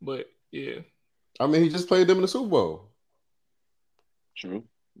 but yeah. I mean, he just played them in the Super Bowl. True.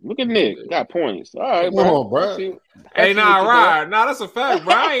 Look at Nick, got points. All right, come on, bro. Hey, right. That's a fact,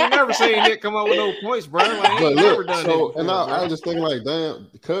 bro. I ain't never seen Nick come up with no points, bro. Like, he ain't never done it. And I just think like, damn,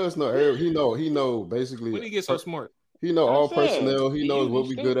 because he know basically. When he get so smart. He know all personnel. He knows what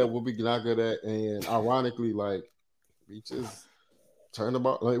we good at, what we not good at, and ironically, like we just turn the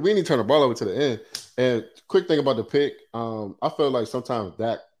ball. Like we need to turn the ball over to the end. And quick thing about the pick, I feel like sometimes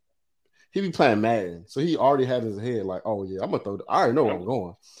Dak he be playing Madden, so he already had in his head like, oh yeah, I'm gonna throw. I already know where I'm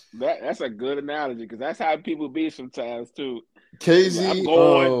going. That's a good analogy because that's how people be sometimes too. KZ, I'm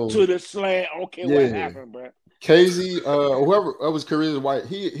going to the slant. Okay, what happened, bro? KZ, whoever was Kareem White,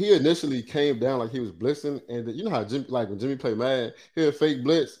 he initially came down like he was blitzing, and you know how when Jimmy played Madden, he'll fake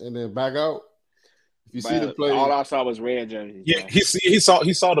blitz and then back out. If you see the play, all I saw was red jerseys. Yeah, he saw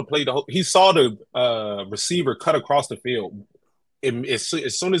the play. He saw the receiver cut across the field. As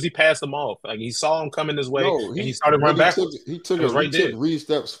soon as he passed them off, like he saw him coming his way, and he started running backwards. He took 3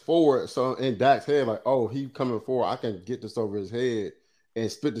 steps forward. So in Dak's head, like, oh, he coming forward. I can get this over his head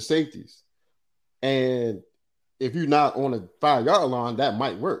and split the safeties. And if you're not on the 5-yard line, that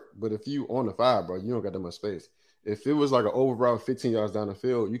might work. But if you on the 5, bro, you don't got that much space. If it was like an over route 15 yards down the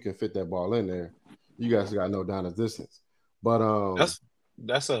field, you can fit that ball in there. You guys got to know down the distance. But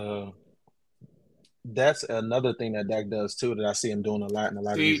that's another thing that Dak does too that I see him doing a lot in a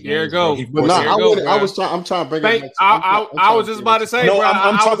lot of these there games. Go. But no, I'm trying to bring it back. I was just about to say, no, bro.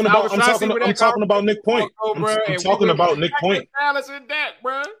 I'm talking about Nick Point. I'm talking about Nick Point. Dallas and Dak,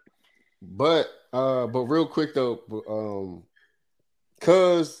 bro. But real quick though,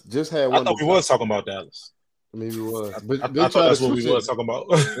 Cuz just had one. I thought we was talking about Dallas. Maybe it was. But I thought that's what we was talking about.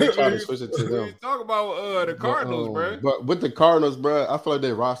 They try to switch it to them. Talk about the Cardinals, bro. But with the Cardinals, bro, I feel like they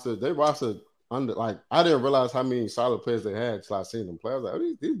rostered under, like, I didn't realize how many solid players they had until I seen them play. I was like,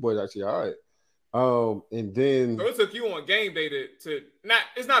 oh, these boys actually all right. And then so it took you on game day to not.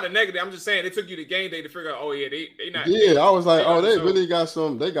 It's not a negative. I'm just saying it took you to game day to figure out. Oh yeah, they not. Yeah, I was like, they really got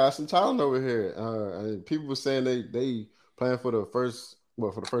some. They got some talent over here. And people were saying they playing for the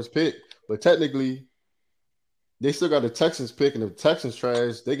first pick, but technically They still got the Texans pick, and if Texans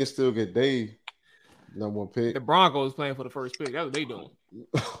trash, they can still get their number one pick. The Broncos playing for the first pick. That's what they doing.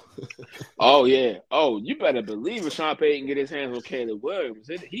 Oh yeah. Oh, you better believe if Sean Payton get his hands on Caleb Williams,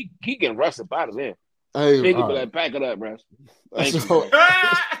 he can rush up out of there. Hey, he can be like, pack it up, Russ. Thank you.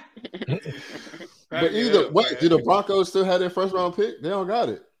 But do the Broncos still have their first round pick? They don't got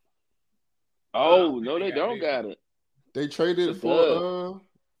it. Oh no, they don't got it. They traded for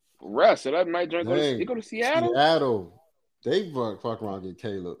Russ. So that might drink. They go to Seattle. They fuck around and get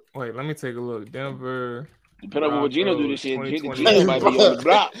Caleb. Wait, let me take a look. Denver. Depending on what Gino do this year, Gino might be on the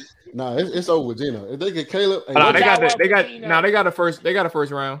block. Nah, it's over with Gino. If they get Caleb, they got a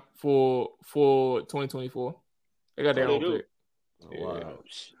first round for 2024. They got their own pick. Wow.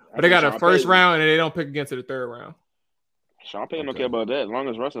 But they got a first round and they don't pick again to the third round. Sean Payton don't care about that as long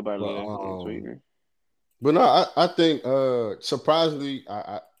as Russell about it. But no, I think surprisingly,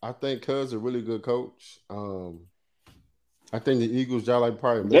 I think Cuz a really good coach. I think the Eagles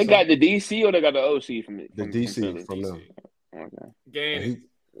probably they got the DC or they got the OC from it. The DC from them. Okay. He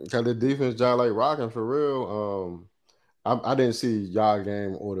got the defense rocking for real. I didn't see y'all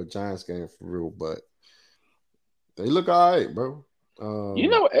game or the Giants game for real, but they look all right, bro.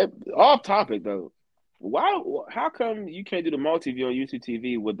 Off topic though. How come you can't do the multi-view on YouTube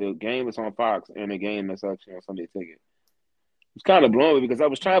TV with the game that's on Fox and the game that's actually on Sunday Ticket? It's kind of blowing me because I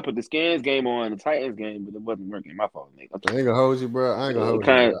was trying to put the Skins game on, the Titans game, but it wasn't working. My fault, Nick. I ain't gonna hold you, bro. I ain't gonna hold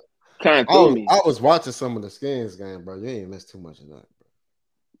you. Kind of threw me. I was watching some of the Skins game, bro. You ain't missed too much of that,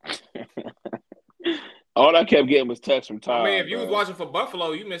 bro. All I kept getting was texts from Todd. I mean, if you was watching for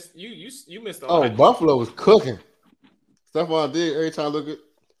Buffalo, you missed a lot. Oh, Buffalo was cooking. Stephon Diggs every time I look at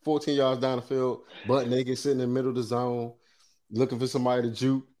 14 yards down the field, butt naked, sitting in the middle of the zone, looking for somebody to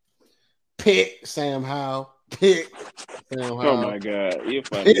juke. Pick Sam Howell. Pick Sam Howell. Oh my God, you're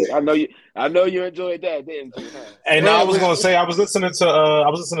funny. I know you enjoyed that, didn't you? And I was gonna say I was listening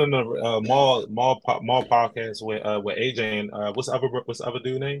to Mall podcast with AJ and what's the other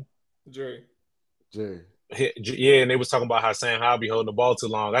dude name? Jerry. Yeah, and they was talking about how Sam Howell be holding the ball too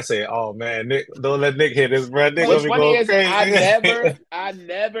long. I said, "Oh man, Nick, don't let Nick hit this, bro." Nick What's funny is crazy. I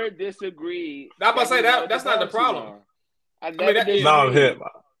never disagreed. I'm about to say that's not the problem. I never disagreed. No, I'm hit.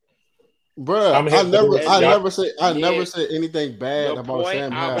 Bro, I never said anything bad about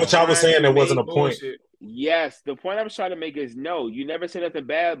Sam Howell. But y'all was saying there wasn't a point. Yes, the point I was trying to make is no, you never said nothing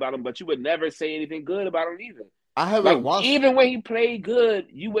bad about him, but you would never say anything good about him either. I haven't watched even when he played good,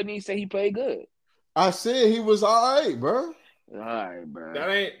 you wouldn't even say he played good. I said he was all right, bro. All right, bro. That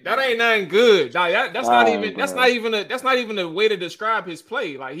ain't nothing good. That's not even a way to describe his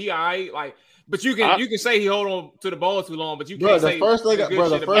play. Like he all right, like. But you can say he hold on to the ball too long, but you can't say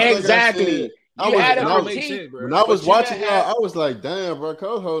exactly. When I was watching y'all, I was like, damn, bro,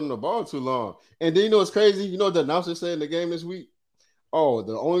 Coach holding the ball too long. And then you know what's crazy? You know what the announcer said in the game this week? Oh,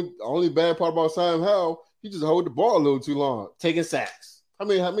 the only bad part about Sam Howell, he just hold the ball a little too long, taking sacks. How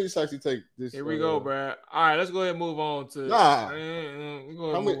many sacks he take this? Here we go, bro. All right, let's go ahead and move on to.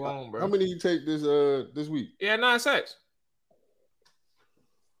 How many he take this week? Yeah, 9 sacks.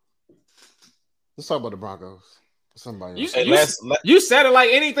 Let's talk about the Broncos. Somebody. You said it like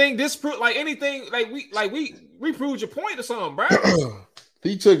anything. We proved your point or something, bro.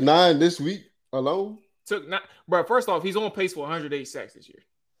 He took 9 this week alone. Took 9, bro. First off, he's on pace for 108 sacks this year.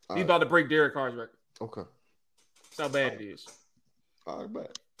 He's about to break Derek Carr's record. Okay, that's how bad it is. All right, bad.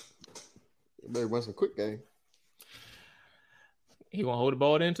 You better run some quick game. He gonna hold the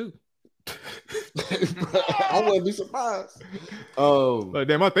ball in too. I wouldn't be surprised. But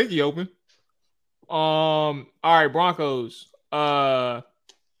damn, I think he open. All right, Broncos. Bruh,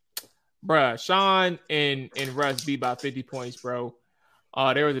 Sean and Russ beat by 50 points, bro.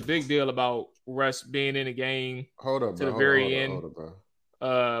 There was a big deal about Russ being in the game to the very end. Hold up,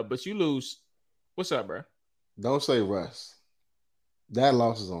 bro. But you lose. What's up, bro? Don't say Russ. That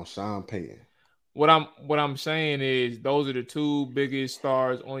loss is on Sean Payton. What I'm saying is those are the two biggest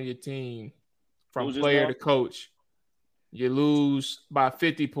stars on your team from player to coach. You lose by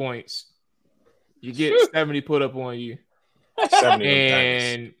 50 points. You get 70 put up on you. 70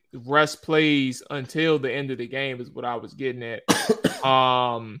 and Russ plays until the end of the game is what I was getting at.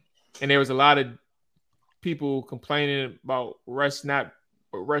 And there was a lot of people complaining about Russ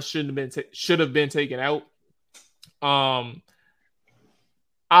should have been taken out. I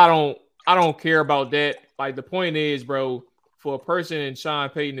don't care about that. Like the point is, bro, for a person in Sean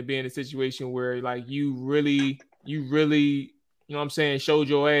Payton to be in a situation where like you really, you know what I'm saying, showed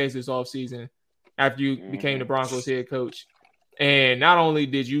your ass this offseason after you became the Broncos head coach. And not only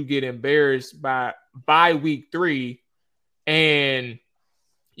did you get embarrassed by week 3, and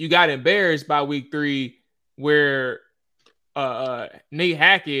you got embarrassed by week 3 where Nate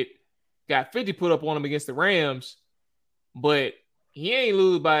Hackett got 50 put up on him against the Rams, but he ain't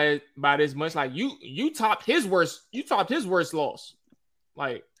lose by this much. Like you topped his worst loss.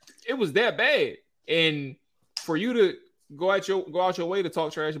 Like it was that bad. And for you to go out your way to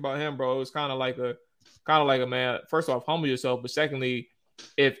talk trash about him, bro, it's kind of like a man. First off, humble yourself, but secondly,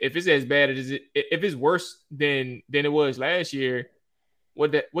 if it's as bad as if it's worse than it was last year,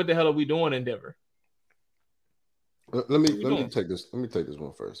 what the hell are we doing in Denver? Let me take this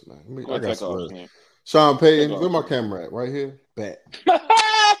one first, man. I got some. Sean Payton, where my camera at? Right here. Back.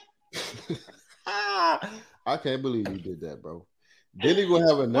 I can't believe you did that, bro. Then he gonna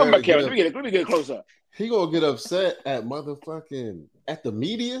have a nerve. Let me get a close up. He gonna get upset at the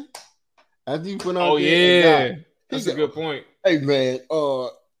media after you went out. Oh yeah, that's a good point. Hey man,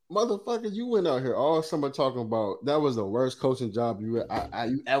 motherfucker, you went out here all summer talking about that was the worst coaching job you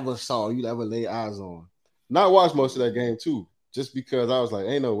ever saw, you ever laid eyes on. Not watched most of that game too, just because I was like,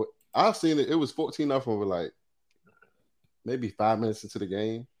 ain't no. I've seen it. It was 14-0 over like maybe 5 minutes into the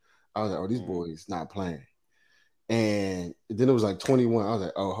game. I was like, oh, these boys not playing. And then it was like 21. I was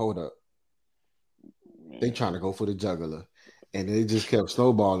like, oh, hold up. They trying to go for the jugular. And they just kept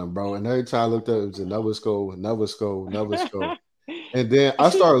snowballing, bro. And every time I looked up, it was another score. And then I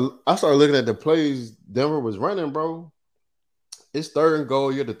started looking at the plays Denver was running, bro. It's 3rd and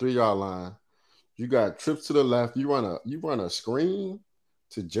goal. You're at the 3-yard line. You got trips to the left. You run a screen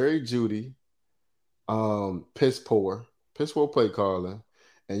to Jerry Jeudy, piss poor play calling,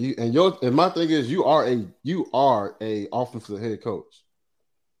 and my thing is you are a offensive head coach.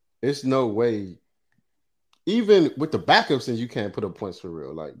 It's no way, even with the backups, and you can't put up points for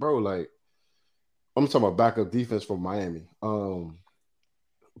real. Like, bro, like I'm talking about backup defense from Miami.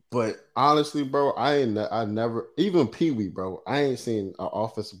 But honestly, bro, I never even Pee Wee, bro. I ain't seen an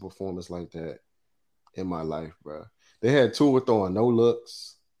offensive performance like that in my life, bro. They had Tua throwing no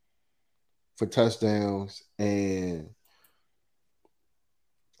looks for touchdowns, and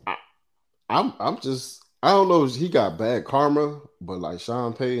I'm just I don't know if he got bad karma, but like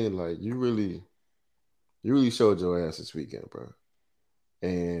Sean Payton, like you really showed your ass this weekend, bro.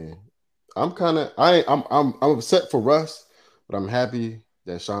 And I'm upset for Russ, but I'm happy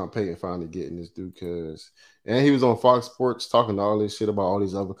that Sean Payton finally getting this dude and he was on Fox Sports talking all this shit about all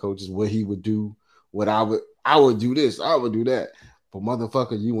these other coaches, what he would do, what I would do this, I would do that. But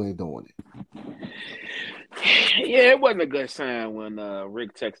motherfucker, you ain't doing it. Yeah, it wasn't a good sign when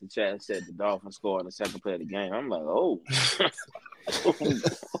Rick texted chat and said the Dolphins scored in the second play of the game. I'm like, oh.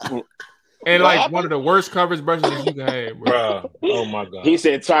 And like one of the worst coverage brushes you can have, bro. Oh my god. He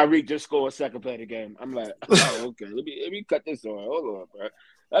said Tyreek just scored second play of the game. I'm like, oh, okay. Let me cut this on. Hold on, bro.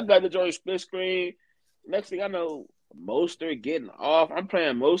 I got the joint split screen. Next thing I know, Mostert getting off. I'm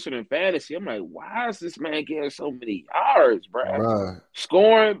playing Mostert in fantasy. I'm like, why is this man getting so many yards, bro? Bruh.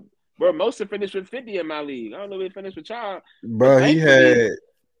 Scoring, bro. Mostert finished with 50 in my league. I don't know if he finished with y'all. Bro, he had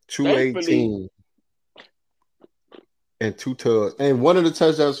 218 and 2 touchdowns. And one of the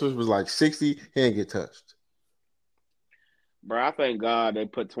touchdowns was like 60. He didn't get touched. Bro, I thank God they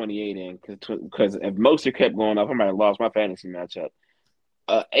put 28 in because if Mostert kept going up, I might have lost my fantasy matchup.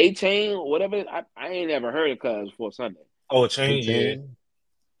 18, whatever. I ain't never heard of cuz before Sunday. Oh, a change, yeah.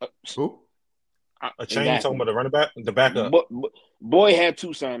 Who? A change. Exactly. Talking about the running back, the backup. Boy had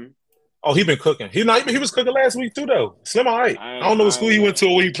 2 something. Oh, he been cooking. He was cooking last week too, though. Slim all right. I don't know what school he went to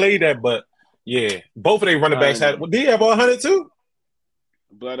or where he played at, but yeah, both of their running backs had. Did he have 100 too?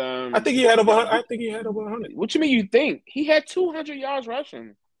 But I think he had over 100. What you mean? You think he had 200 yards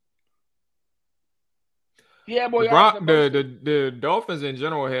rushing? Yeah, boy. The Dolphins in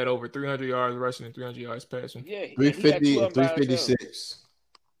general had over 300 yards rushing and 300 yards passing. Yeah, 350 and 356.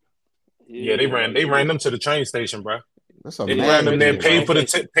 Yeah, they ran them to the train station, bro. They ran them there, paid for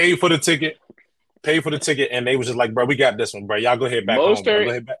the ticket, and they was just like, bro, we got this one, bro. Y'all go ahead back home. Go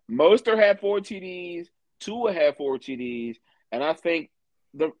ahead back. Mostert had 4 TDs, Tua had 4 TDs, and I think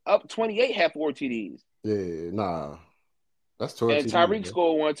the up 28 had 4 TDs. Yeah, nah, that's 12. And Tyreek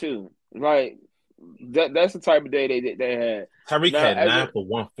scored 1 too. Like. That's the type of day they had. Tyreek had 9 for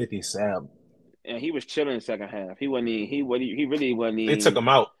 157, and he was chilling in the second half. He really wasn't. They took him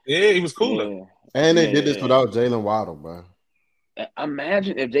out. Yeah, he was cooler. Yeah. And they did this without Jalen Waddle, bro.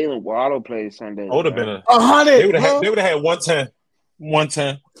 Imagine if Jalen Waddle played Sunday. Would have been 100. They would have had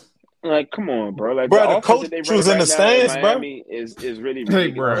 110. Like, come on, bro. Like, bro, the coach was in the stands, bro. Is really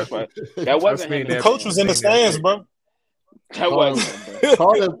ridiculous. That wasn't him. The coach was in the stands, bro. Calling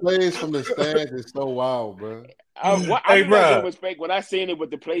plays from the stands is so wild, bro. I it was fake when I seen it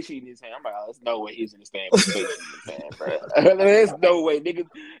with the play sheet in his hand. I'm like, oh, there's no way he's in the stand with the play sheet in his hand, bro. There's no way, nigga.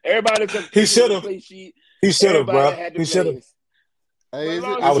 Everybody he should have. Play sheet. He should have, bro. He should have. Hey, is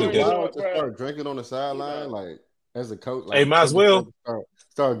it wild to start drinking on the sideline? Like, as a coach, like, hey, might as well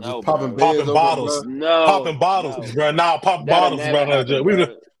start just popping bottles. Popping bottles, bro. Nah, pop bottles, bro.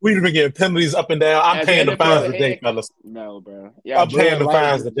 We'd have been getting penalties up and down. I'm paying the fines today, fellas. No, bro. I'm paying the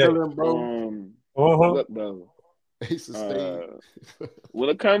fines today. Look, bro. When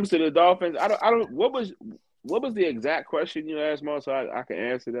it comes to the Dolphins, I don't. What was the exact question you asked, Mo? So I can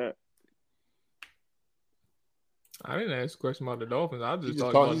answer that. I didn't ask a question about the Dolphins. I just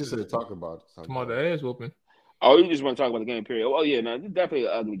talk about the ass whooping. Oh, you just want to talk about the game, period. Oh, yeah, no, it's definitely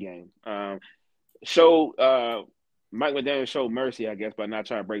an ugly game. Mike McDaniel showed mercy, I guess, by not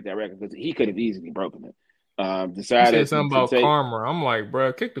trying to break that record because he could have easily broken it. Decided he said something about karma. I'm like,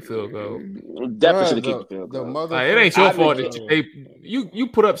 bro, kick the field goal. Definitely should have kicked the field goal. Like, it ain't your fault that you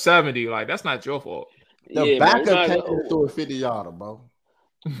put up 70. Like, that's not your fault. The backup came in through a 50-yarder, bro.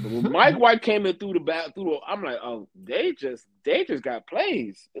 Mike White came in through I'm like, oh, they just got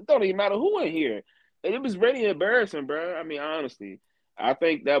plays. It don't even matter who in here. And it was really embarrassing, bro. I mean, honestly, I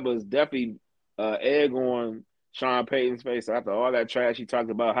think that was definitely egg on Sean Payton's face after all that trash he talked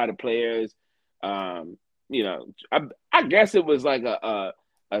about how the players, I guess it was like a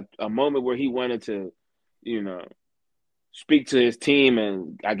moment where he wanted to, speak to his team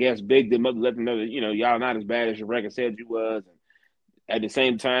and I guess big them up, let them know that y'all not as bad as your record said you was. And at the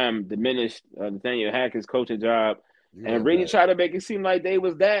same time, diminished Nathaniel Hackett's coaching job and really try to make it seem like they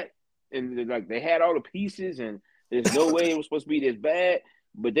was that. And like they had all the pieces, and there's no way it was supposed to be this bad,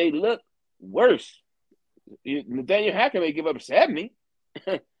 but they look worse. Nathaniel Hackett may give up 70.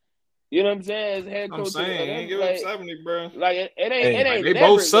 You know what I'm saying? As head coach, I'm saying he ain't give up 70, bro. Like it ain't. They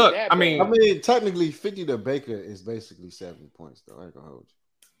both suck. I mean, technically, 50 to Baker is basically 70 points, though. I ain't gonna hold you.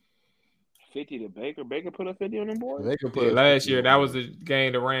 50 to Baker. Baker put up 50 on them boys. Last year, that was the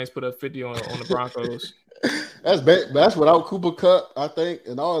game the Rams put up 50 on the Broncos. That's without Cooper Kupp, I think,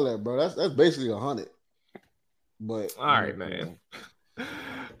 and all that, bro. That's basically 100. But all right, man.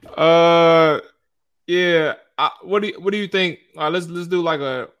 Yeah. What do you think? Let's do like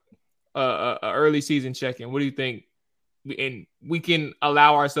a early season check-in. What do you think? And we can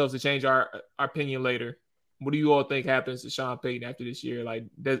allow ourselves to change our opinion later. What do you all think happens to Sean Payton after this year? Like,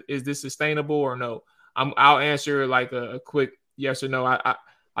 is this sustainable or no? I'll answer like a quick yes or no.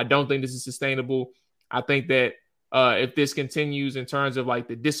 I don't think this is sustainable. I think that if this continues in terms of like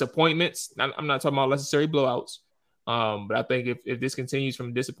the disappointments, I'm not talking about necessary blowouts, but I think if this continues from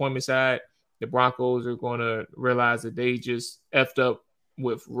the disappointment side, the Broncos are going to realize that they just effed up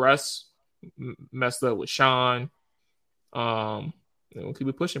with Russ, messed up with Sean. And we'll keep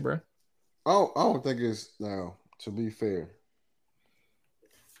it pushing, bro. I don't think it's now. To be fair,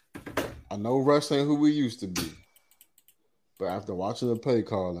 I know Russ ain't who we used to be, but after watching the play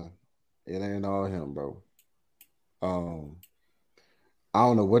calling, it ain't all him, bro. I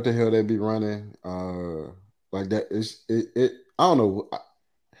don't know what the hell they be running. Like that is it. I don't know.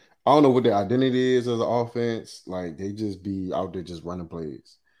 I don't know what their identity is as an offense. Like they just be out there just running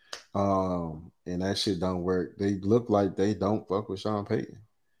plays, and that shit don't work. They look like they don't fuck with Sean Payton.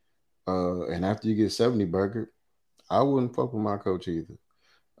 And after you get 70 burger, I wouldn't fuck with my coach either.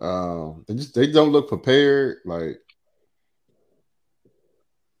 They don't look prepared. Like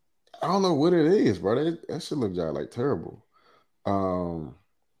I don't know what it is, bro. That shit look like terrible.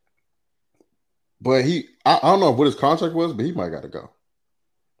 But I don't know what his contract was, but he might got to go.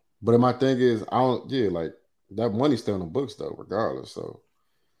 But my thing is, like that money's still in the books though, regardless. So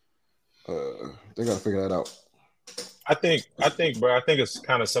they got to figure that out. I think, bro. I think it's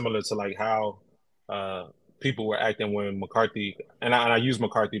kind of similar to like how people were acting when McCarthy and I use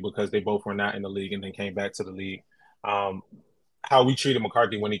McCarthy because they both were not in the league and then came back to the league. How we treated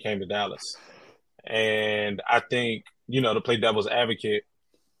McCarthy when he came to Dallas, and I think to play devil's advocate,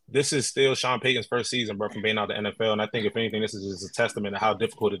 this is still Sean Payton's first season, bro, from being out of the NFL, and I think if anything, this is just a testament to how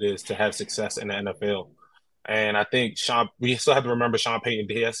difficult it is to have success in the NFL. And I think we still have to remember Sean Payton.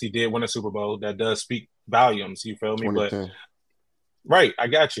 Yes, he did win a Super Bowl. That does speak volumes. You feel me? But right, I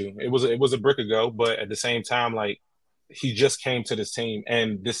got you. It was a brick ago, but at the same time, like he just came to this team,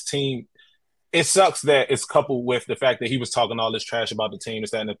 and this team. It sucks that it's coupled with the fact that he was talking all this trash about the team,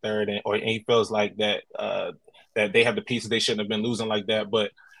 this, that, and the third, and he feels like that that they have the pieces they shouldn't have been losing like that.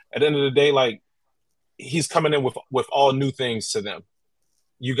 But at the end of the day, like he's coming in with all new things to them.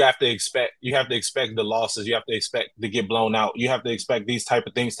 You have to expect the losses. You have to expect to get blown out. You have to expect these type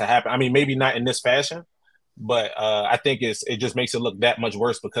of things to happen. I mean, maybe not in this fashion, but I think it just makes it look that much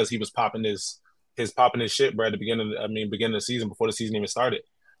worse because he was popping his shit, bro, at the beginning of the season before the season even started.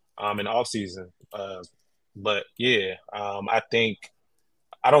 In off season, but yeah, I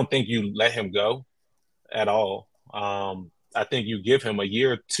don't think you let him go, at all. I think you give him a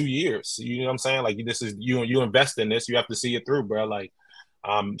year, 2 years. You know what I'm saying? Like this is you invest in this, you have to see it through, bro. Like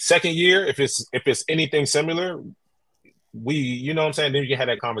second year, if it's anything similar, you know what I'm saying, then you can have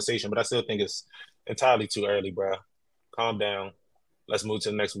that conversation. But I still think it's entirely too early, bro. Calm down. Let's move to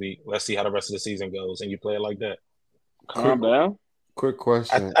the next week. Let's see how the rest of the season goes, and you play it like that. Calm down. Quick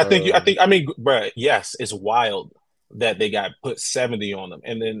question. I mean, bro, yes, it's wild that they got put 70 on them,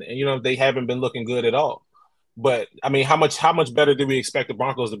 and then they haven't been looking good at all. But I mean, how much better do we expect the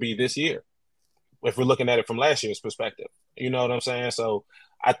Broncos to be this year if we're looking at it from last year's perspective? You know what I'm saying? So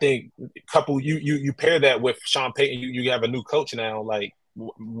I think you pair that with Sean Payton, you have a new coach now. Like,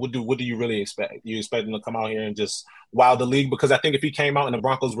 what do you really expect? You expect him to come out here and just wow the league? Because I think if he came out and the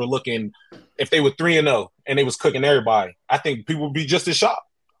Broncos were looking, if they were 3-0 and they was cooking everybody, I think people would be just as shocked.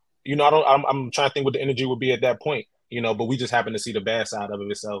 I'm trying to think what the energy would be at that point. But we just happen to see the bad side of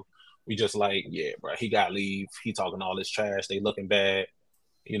it. So we just like, yeah, bro, he got to leave. He talking all this trash. They looking bad.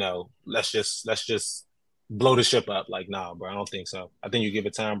 Let's just blow the ship up. Like, nah, bro, I don't think so. I think you give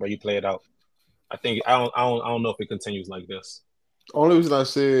it time, bro. You play it out. I don't know if it continues like this. Only reason I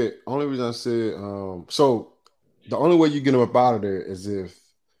said, so the only way you get him up out of there is if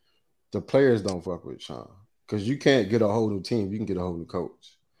the players don't fuck with Sean, because you can't get a whole new team. You can get a whole new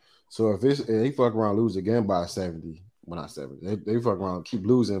coach. So if he fuck around, lose again by 70, well, not 70, they fuck around, keep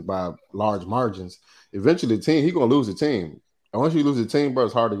losing by large margins. Eventually, the team, he gonna lose the team. And once you lose the team, bro,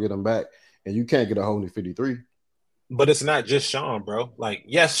 it's hard to get them back, and you can't get a whole new 53. But it's not just Sean, bro. Like,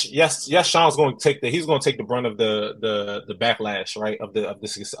 yes, Sean's going to take the brunt of the backlash, right? Of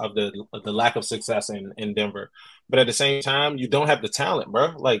the lack of success in Denver. But at the same time, you don't have the talent,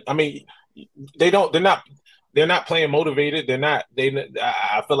 bro. Like, I mean, they're not playing motivated.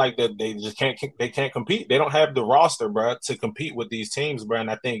 I feel like that they can't compete. They don't have the roster, bro, to compete with these teams, bro. And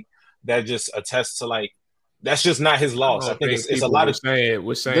I think that just attests to, like, that's just not his loss. I think it's a lot of saying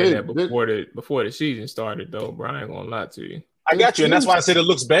that before the season started, though, bro. I ain't gonna lie to you. I got you, and that's why I said it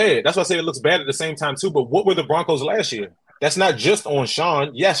looks bad. That's why I said it looks bad at the same time too. But what were the Broncos last year? That's not just on Sean.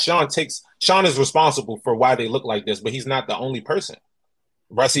 Yes, Sean is responsible for why they look like this, but he's not the only person.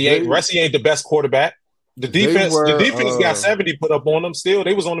 Russie ain't the best quarterback. The defense got 70 put up on them. Still,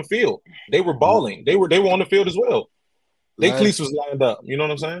 they was on the field. They were balling. They were on the field as well. They cleats was lined up. You know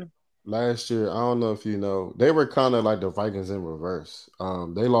what I'm saying? Last year, I don't know if you know, they were kind of like the Vikings in reverse.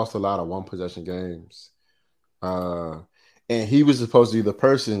 They lost a lot of one possession games. And he was supposed to be the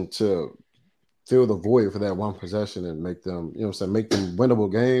person to fill the void for that one possession and make them, make them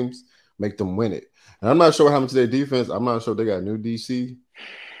winnable games, make them win it. And I'm not sure what happened to their defense. I'm not sure they got a new DC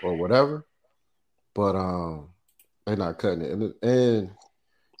or whatever, but they're not cutting it. And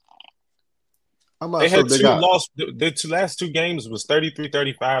I'm not sure they lost. Their last two games was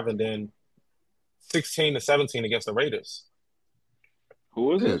 33-35 and then 16-17 against the Raiders.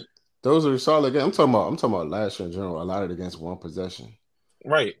 Who is it? Those are solid games. I'm talking about last year in general. A lot of it against one possession.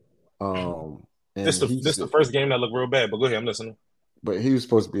 Right. This the first game that looked real bad, but go ahead, I'm listening. But he was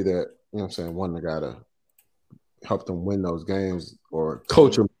supposed to be that, one that gotta help them win those games or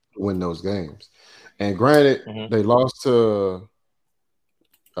coach them to win those games. And granted, they lost to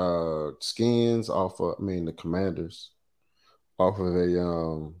Skins the Commanders off of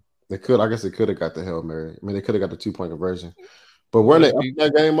they could have got the Hail Mary. I mean, they could have got the 2-point conversion. But weren't they up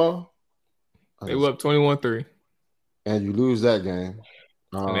that game, all? They were up 21-3. And you lose that game.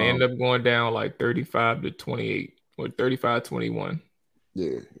 And they end up going down like 35-28 or 35-21.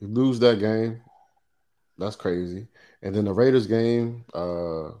 Yeah, you lose that game. That's crazy. And then the Raiders game,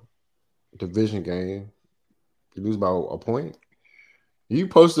 division game, you lose by a point. You're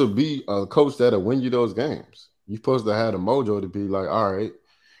supposed to be a coach that'll win you those games. You're supposed to have the mojo to be like, all right,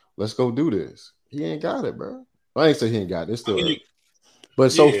 let's go do this. He ain't got it, bro. I ain't say he ain't got it. It's still,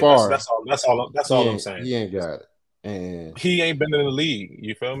 but so far, that's all I'm saying. He ain't got it, and he ain't been in the league.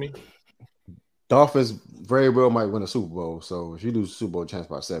 You feel me? Dolphins very well might win a Super Bowl. So if you lose Super Bowl chance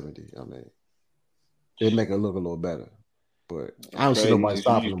by 70, I mean, it'd make it look a little better. But I don't see nobody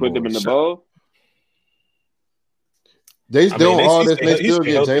stopping them. Put them in the bowl. They still all this. They still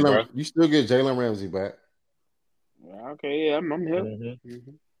get Jalen. You still get Jalen Ramsey back. Okay, yeah, I'm here.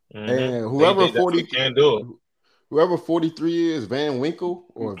 And whoever 40 can do it. Whoever 43 is, Van Winkle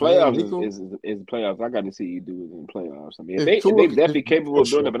or playoffs is playoffs. I got to see you do it in playoffs. I mean, they definitely capable of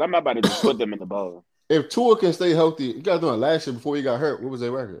doing it, but I'm not about to just put them in the bowl. If Tua can stay healthy, you got to do it last year before he got hurt. What was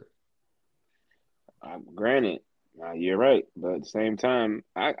their record? Granted, you're right, but at the same time,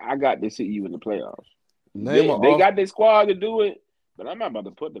 I got to see you in the playoffs. They got their squad to do it, but I'm not about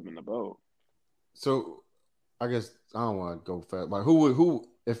to put them in the bowl. So, I guess I don't want to go fast. Like who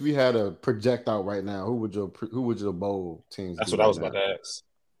if we had a projectile right now, who would your bowl teams? That's what I was about to ask.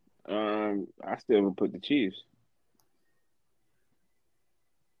 I still would put the Chiefs.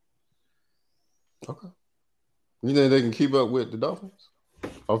 Okay. You think they can keep up with the Dolphins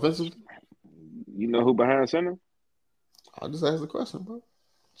offensively? You know who behind center? I'll just ask the question, bro.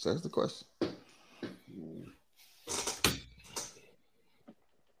 Just ask the question.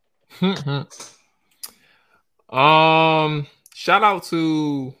 Shout out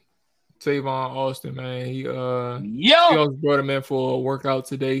to Tavon Austin, man. He brought him in for a workout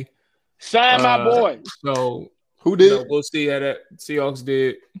today. Sign my boy. So who did? We'll see how that Seahawks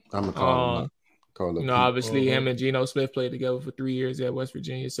did. I'm gonna call him. Obviously, him and Geno Smith played together for 3 years at West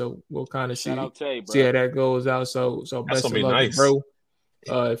Virginia, so we'll kind of see how that goes out. So best of luck, nice. Bro.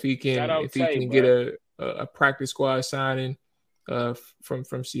 If he can get a practice squad signing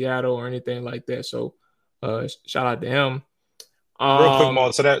from Seattle or anything like that, so shout out to him. Real quick,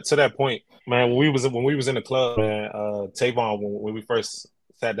 Maul, to that point, man. When we was in the club, man, Tavon, when we first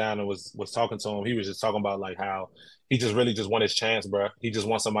sat down and was talking to him, he was just talking about like how he just really just want his chance, bro. He just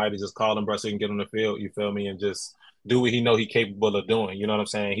wants somebody to just call him, bro, so he can get on the field. You feel me? And just do what he know he capable of doing. You know what I'm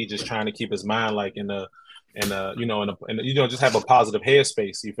saying? He just trying to keep his mind like just have a positive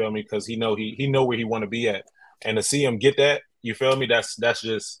headspace. You feel me? Because he know where he want to be at, and to see him get that, you feel me? That's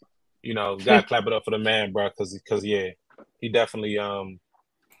just gotta clap it up for the man, bro. Because he definitely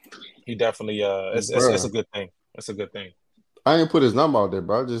it's a good thing. It's a good thing. I ain't put his number out there,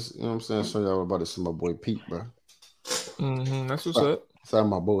 bro. I just, you know what I'm saying, show y'all about this to my boy Pete, bro. That's what's up. Sorry,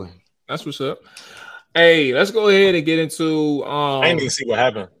 my boy. That's what's up. Hey, let's go ahead and get into I ain't even see what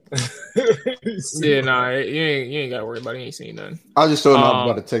happened. You ain't gotta worry about it. You ain't seen nothing. I just showed him I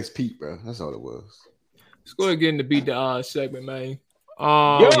was about to text Pete, bro. That's all it was. Let's go ahead and get into beat the odds segment, man.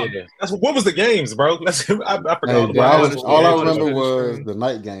 What was the games, bro? I forgot. All I remember was the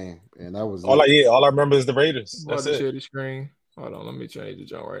night game, and that was all I remember is the Raiders. That's it. Share the screen. Hold on, let me change the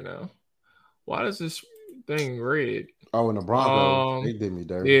jump right now. Why does this thing red? Oh, and the Broncos, they did me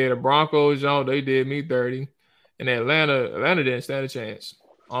dirty. Yeah, the Broncos, they did me dirty, and Atlanta didn't stand a chance.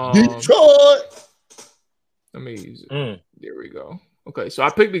 Detroit. Let me use it. There we go. Okay, so I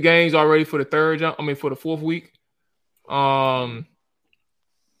picked the games already for the for the fourth week.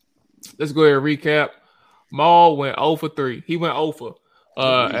 Let's go ahead and recap. Maul went 0 for 3. He went 0 for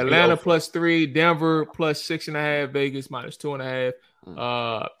Atlanta +3, Denver +6.5, Vegas -2.5.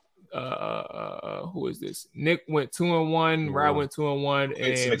 Who is this? Nick went 2-1, Rod went 2-1,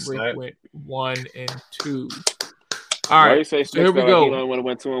 and Rick went 1-2. All right, so here we go. He only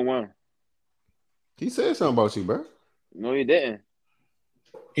went 2-1. He said something about you, bro. No, he didn't.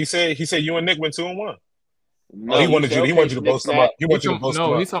 He said you and Nick went 2-1. No, he wanted you to boast about. He wanted you to boast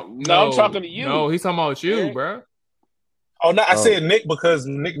about. I'm talking to you. No, he's talking about you, bro. Oh no, I said Nick because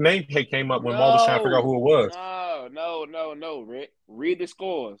Nick name came up when Maul was trying to figure out who it was. No, Rick. Read the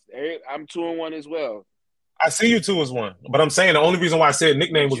scores. I'm 2-1 as well. I see you 2-1, but I'm saying the only reason why I said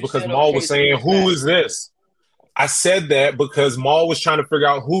nickname was because Maul was saying, "Who is this?" I said that because Maul was trying to figure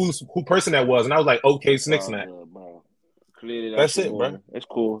out who person that was, and I was like, "Okay, Snicksnack." Clearly, that's it, bro. It's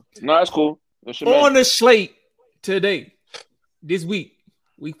cool. No, it's cool. On the slate today, this week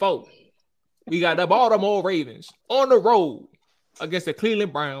 4, we got the Baltimore Ravens on the road against the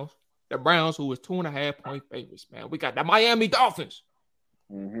Cleveland Browns. The Browns, who was 2.5-point favorites, man. We got the Miami Dolphins.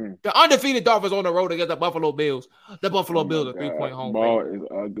 The undefeated Dolphins on the road against the Buffalo Bills. The Buffalo Bills are 3-point home. Ball is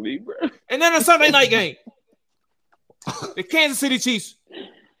ugly, bro. And then a Sunday night game. The Kansas City Chiefs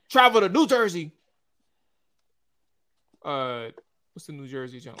travel to New Jersey. What's the New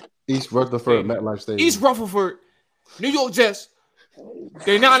Jersey jump? East Rutherford, MetLife Stadium. East Rutherford, New York Jets.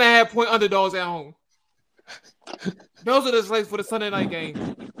 They're 9.5-point underdogs at home. Those are the slates for the Sunday night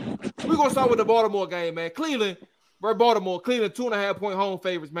game. We're gonna start with the Baltimore game, man. Cleveland, Baltimore, Cleveland, 2.5-point home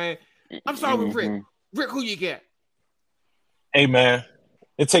favorites, man. I'm sorry with Rick. Rick, who you got? Hey, man,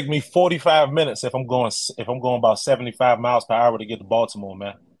 it take me 45 minutes if I'm going about 75 miles per hour to get to Baltimore,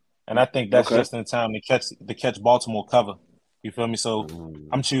 man. And I think that's just in time to catch Baltimore cover. You feel me? So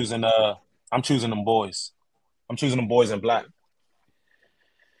I'm choosing them boys. I'm choosing them boys in black.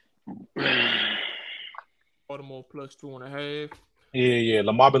 Baltimore +2.5. Yeah.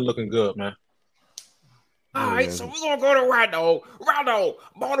 Lamar been looking good, man. All right, so we're gonna go to Rado.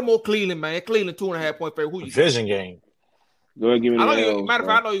 Baltimore, Cleveland, man. Cleveland 2.5-point favorite. Who you vision game? Go ahead, give me matter of fact,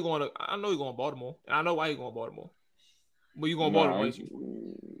 I know you're going Baltimore, and I know why you're going Baltimore. But you going Baltimore? Ain't you?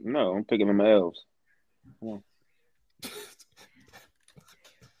 No, I'm picking them elves. Come on.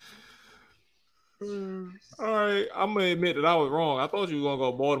 All right, I'm gonna admit that I was wrong. I thought you were gonna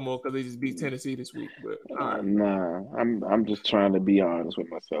go Baltimore because they just beat Tennessee this week, but right. Nah, I'm just trying to be honest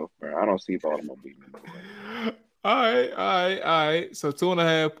with myself, bro. I don't see Baltimore beating them. All right. So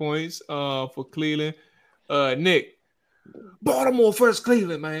 2.5 points for Cleveland. Nick, Baltimore first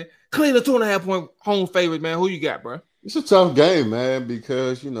Cleveland, man. Cleveland 2.5 point home favorite, man. Who you got, bro? It's a tough game, man,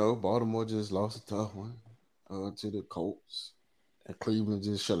 because Baltimore just lost a tough one to the Colts, and Cleveland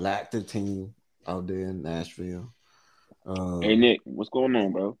just shellacked the team out there in Nashville. Hey Nick, what's going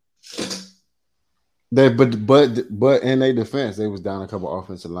on, bro? But in their defense, they was down a couple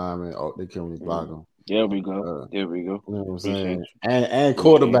offensive linemen. Oh, they couldn't really block them. There we go. You know what I'm saying? You. And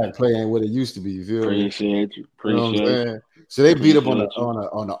quarterback play ain't what it used to be. You feel me? Appreciate you. You know what I'm saying? So they beat up on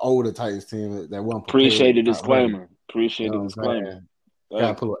the older Titans team that wasn't prepared. Appreciate the disclaimer. Got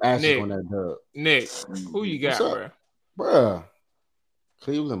to put an asterisk on that dub. Nick, who you got, bro? Bruh.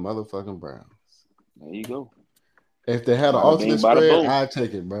 Cleveland motherfucking Browns. There you go. If they had an alternate spread, I'd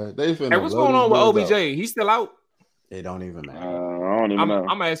take it, bro. Hey, what's going on with OBJ? He's still out? It don't even matter. I don't even know.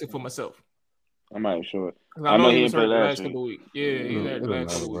 I'm asking for myself. I'm not sure. I know he was hurt the last couple weeks. Yeah, he had the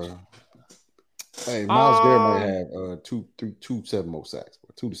last couple weeks. Hey, Myles Garrett might have 2 7 more sacks.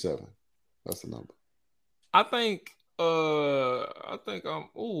 2 to 7. That's the number. I think you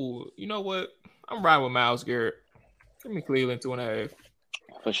know what? I'm riding with Myles Garrett. Give me Cleveland 2.5.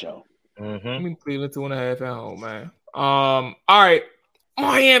 For sure. Mm-hmm. Give me Cleveland 2.5 at home, man. All right.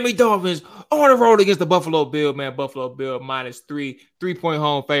 Miami Dolphins on the road against the Buffalo Bills, man. Buffalo Bills -3, 3-point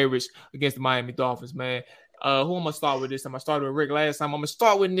home favorites against the Miami Dolphins, man. Who am I gonna start with this time? I started with Rick last time. I'm gonna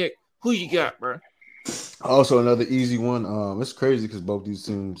start with Nick. Who you got, bro? Also, another easy one. It's crazy because both these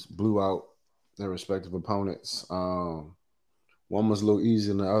teams blew out their respective opponents. One was a little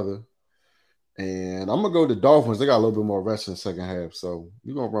easier than the other. And I'm gonna go with the Dolphins. They got a little bit more rest in the second half, so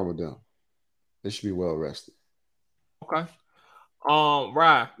we're gonna run with them. They should be well rested. Okay.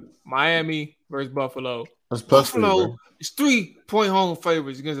 Right. Miami versus Buffalo. That's Buffalo is 3-point home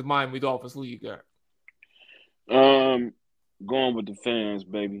favorites against the Miami Dolphins. Who you got? Going with the fans,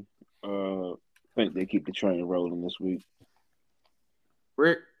 baby. Think they keep the train rolling this week.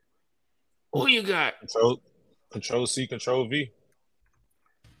 Rick, who you got? Control C, Control V.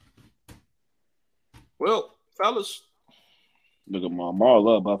 Well, fellas. Look at my all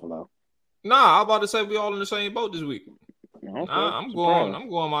love Buffalo. Nah, I'm about to say we all in the same boat this week. Okay. I'm going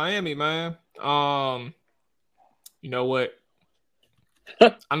Miami, man. You know what?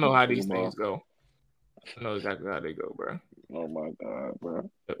 I know how these things go. I know exactly how they go, bro. Oh my God, bro.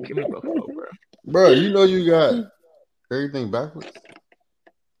 Give me Buffalo, bro. Bro, you got everything backwards.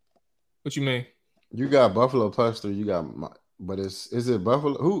 What you mean? You got Buffalo +3. You got, but is it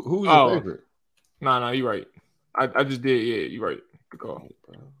Buffalo? Who's your favorite? No, you're right. I just did. Yeah, you're right. Good call.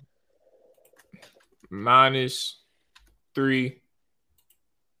 -3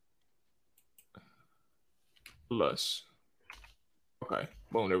 plus. Okay,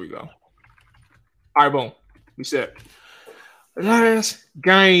 boom. There we go. All right, boom. We set. Last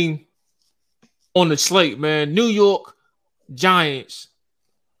game on the slate, man. New York Giants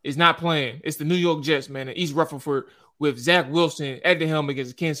is not playing. It's the New York Jets, man. In East Rutherford with Zach Wilson at the helm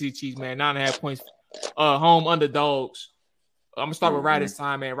against the Kansas City Chiefs, man. 9.5 points. Home underdogs. I'm gonna start with Ryan this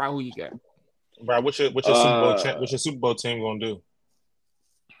time, man. Ryan, who you got? Right, what's your Super Bowl team gonna do?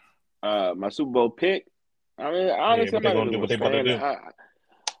 My Super Bowl pick. I mean, honestly, what they gonna do? What they about to do?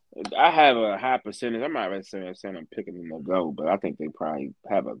 I have a high percentage. I'm not really saying I'm picking them to go, but I think they probably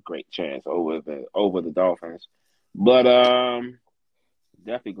have a great chance over the Dolphins. But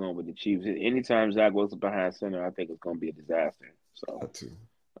definitely going with the Chiefs. Anytime Zach Wilson behind center, I think it's going to be a disaster. So,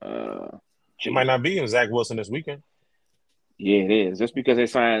 it might not be in Zach Wilson this weekend. Yeah, it is. Just because they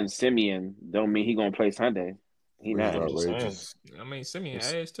signed Simeon don't mean he's going to play Sunday. He not. I mean, Simeon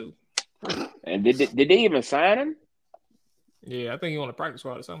ass too. And did they even sign him? Yeah, I think he on the practice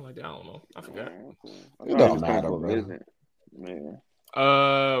squad or something like that. I don't know. I forgot. It don't matter, bro.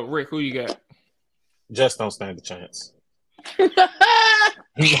 Yeah. Rick, who you got? Just don't stand a chance.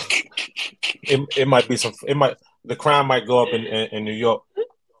 it might be some. It might the crime might go up in New York.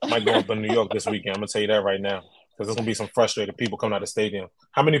 Might go up in New York this weekend. I'm gonna tell you that right now because there's gonna be some frustrated people coming out of the stadium.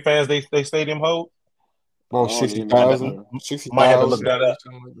 How many fans they stadium hold? Well, 60,000. Might have to look that up.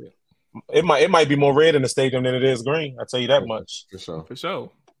 It might be more red in the stadium than it is green. I tell you that much. For sure.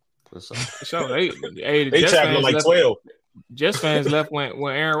 They traveling like 12. Jets fans left when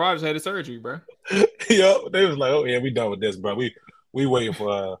Aaron Rodgers had his surgery, bro. Yo, they was like, "Oh yeah, we done with this, bro. We waiting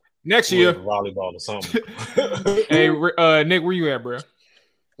for next year volleyball or something." Hey, Nick, where you at, bro?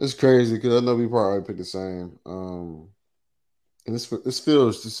 It's crazy because I know we probably picked the same. This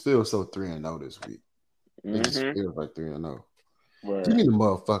feels so 3-0 this week. It just feels like 3-0. Give me the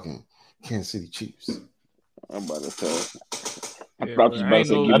motherfucking Kansas City Chiefs. I'm about to say. I thought you about to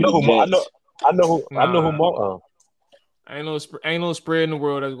say. I know who more. Ain't no spread in the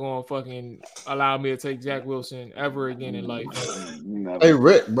world that's going to fucking allow me to take Zach Wilson ever again in life. Hey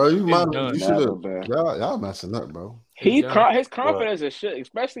Rick, bro, you should have. Y'all messing up, bro. His confidence is shit,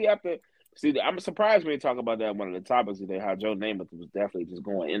 especially after. See, I'm surprised when you talk about that. One of the topics today, how Joe Namath was definitely just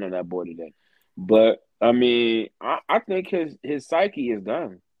going in on that boy today. But I mean, I think his psyche is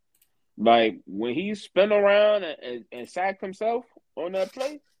done. Like when he spun around and sacked himself on that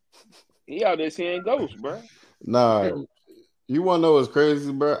play, he out there seeing ghosts, bro. Nah, you want to know what's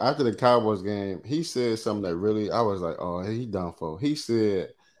crazy, bro? After the Cowboys game, he said something that really, I was like, oh, he done for. He said,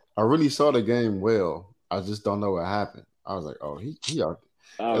 I really saw the game well. I just don't know what happened. I was like, oh, he out.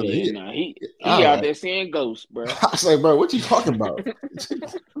 Oh yeah, he out there seeing ghosts, bro. I was like, bro, what you talking about?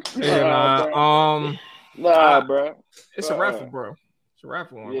 Bro. It's a raffle, bro. It's a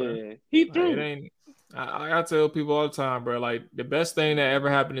raffle one, bro. Yeah, he threw. It ain't. I tell people all the time, bro. Like the best thing that ever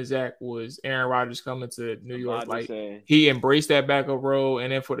happened to Zach was Aaron Rodgers coming to New York. Like he embraced that backup role,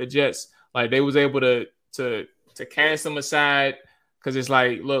 and then for the Jets, like they was able to cast him aside because it's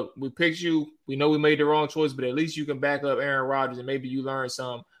like, look, we picked you. We know we made the wrong choice, but at least you can back up Aaron Rodgers, and maybe you learn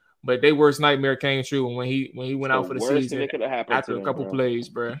some. But their worst nightmare came true when he went out for the season after a couple plays,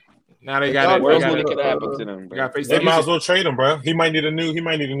 bro. Now they got it. They might as well trade him, bro. He might need a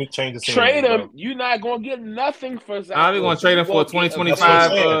new change of scenery. Trade him. You're not gonna get nothing for Zach. They're gonna trade him for a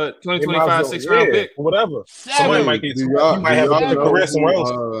 2025 6th-round pick. Whatever. Somebody might get. He might have a career somewhere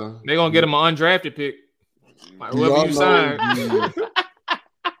else. They're gonna get him an undrafted pick. Whoever you sign.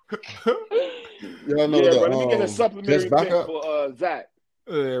 Y'all know let me get a supplementary pick for Zach.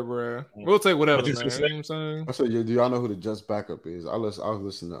 Yeah, bro. We'll take whatever, man. You know what I'm saying? I said, do y'all know who the Jets backup is? I was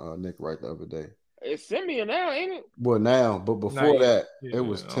listening to Nick Wright the other day. It's Simeon now, ain't it? Well, now, but before that, it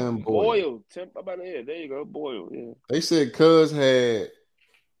was Tim Boyle. About here. There you go, Boyle. Yeah. They said Cuz had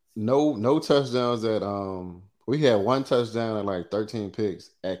no touchdowns at we had one touchdown and like 13 picks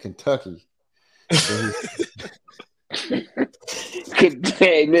at Kentucky.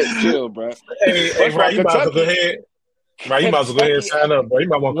 Hey, Nick, chill, bro. Hey, right, you might as well go ahead. Right, you might as well go ahead and sign up, bro. You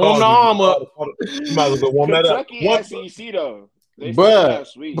might want to call you might as well go warm that up. Kentucky SEC though.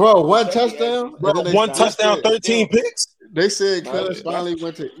 Bro, one touchdown. Bro, one touchdown, 13 picks. They said Cuz finally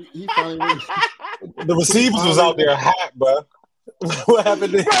went. The receivers was out there hot, bro. What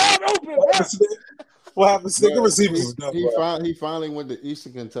happened there? What happened? The receivers he finally went to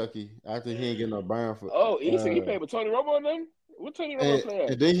Eastern Kentucky after he ain't getting no burn for. Oh, Eastern, he played with Tony Romo and them. What Tony Romo played?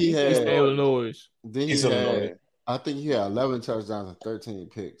 And then he had Illinois. Then he had. I think he had 11 touchdowns and 13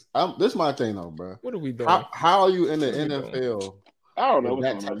 picks. This is my thing, though, bro. What are we doing? How are you in the NFL? I don't know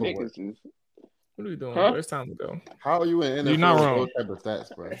what's going on. What are we doing, bro? It's time to go. How are you in the NFL? You're not wrong. Those type of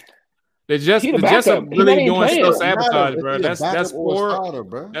stats, bro. The Jets are really doing self sabotage, bro. That's poor. Starter,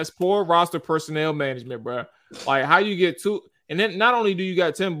 bro. That's poor roster personnel management, bro. Like how you get two, and then not only do you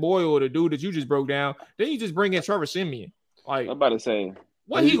got Tim Boyle, the dude that you just broke down, then you just bring in Trevor Siemian. Like I'm about to say.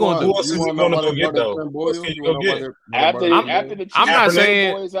 What he gonna do? Who else is he gonna go get though? After the I'm not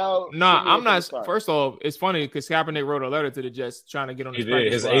saying. Boys out, I'm not. First off, it's funny because Kaepernick wrote a letter to the Jets trying to get on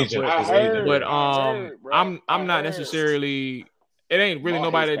his agent. But I'm not necessarily. It ain't really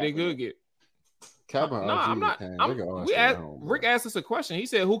nobody that they could get. I'm not. Rick asked us a question. He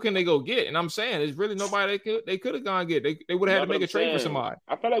said, "Who can they go get?" And I'm saying, it's really nobody they could have gone get. They would have had to make a trade for somebody.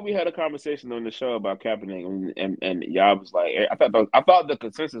 I felt like we had a conversation on the show about Kaepernick, and y'all was like, I thought the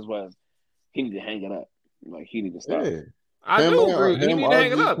consensus was he need to hang it up. Like he need to stop. Yeah. I do agree. He need to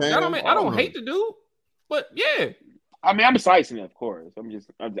hang it up. I don't hate the dude, but yeah. I mean, I'm slicing it, of course.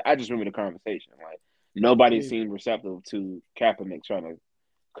 I just remember the conversation. Like nobody seemed receptive to Kaepernick trying to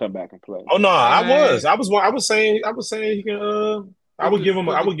come back and play. Oh no, I was saying he can. I would give him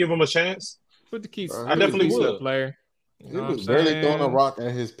a chance. Put the keys. I definitely would. Player. He was barely throwing a rock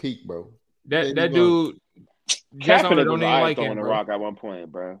at his peak, bro. That dude. Kaepernick don't even like throwing a rock at one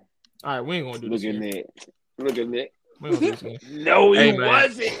point, bro. All right, we ain't gonna do this. Look at Nick. No, he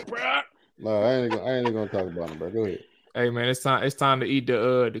wasn't, bro. No, I ain't gonna talk about him, bro. Go ahead. Hey man, it's time to eat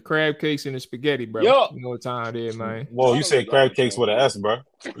the crab cakes and the spaghetti, bro. You know what time it is, man. Whoa, you said crab cakes with an S, bro.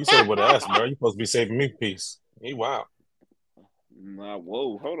 You said with an S, bro. You supposed to be saving me peace. Hey, wow. Nah,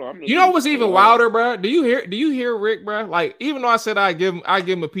 whoa, hold on. You know what's even wilder, bro? Do you hear Rick, bro? Like, even though I said I give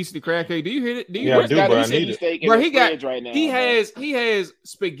him a piece of the crab cake, do you hear it? I do, bro. I need it. Bro, he has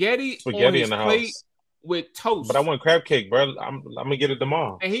spaghetti on his plate with toast. But I want crab cake, bro. I'm gonna get it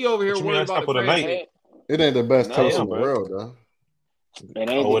tomorrow. And he over here worried about the crab cake. It ain't the best toast in the world, though. It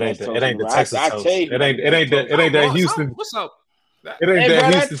ain't the Texas toast. It ain't that Houston. What's up? It ain't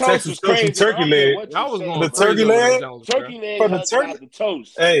that Houston Texas toast with turkey leg. I was going the turkey leg. Turkey leg for the turkey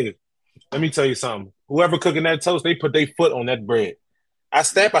toast. Hey, let me tell you something. Whoever cooking that toast, they put their foot on that bread. I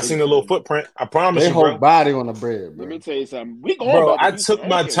seen a little footprint. I promise you, bro. They whole body on the bread, bro. Let me tell you something. Bro, I took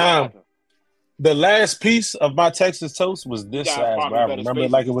my time. The last piece of my Texas toast was this size, bro. I remember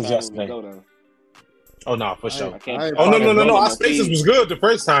it like it was yesterday. Oh, no, for sure. No. Our spaces was good the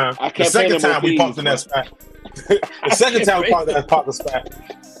first time. The second time we parked in that spot. The second time we parked in that parking spot.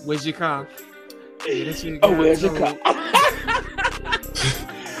 Where's your car? Where's your car?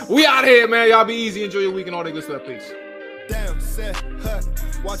 We out here, man. Y'all be easy. Enjoy your week and all that good stuff. Peace. Damn, set, hut.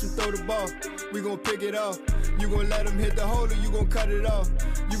 Watch him throw the ball. We gon' pick it off. You gon' let him hit the hole or you gon' cut it off.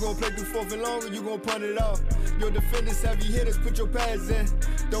 You gon' play through 4th and long or you gon' punt it off. Your defenders, heavy hitters, put your pads in.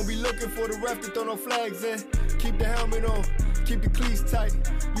 Don't be looking for the ref to throw no flags in. Keep the helmet on. Keep the cleats tight.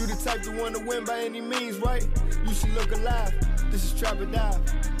 You the type to want to win by any means, right? You should look alive. This is Trap or Dive.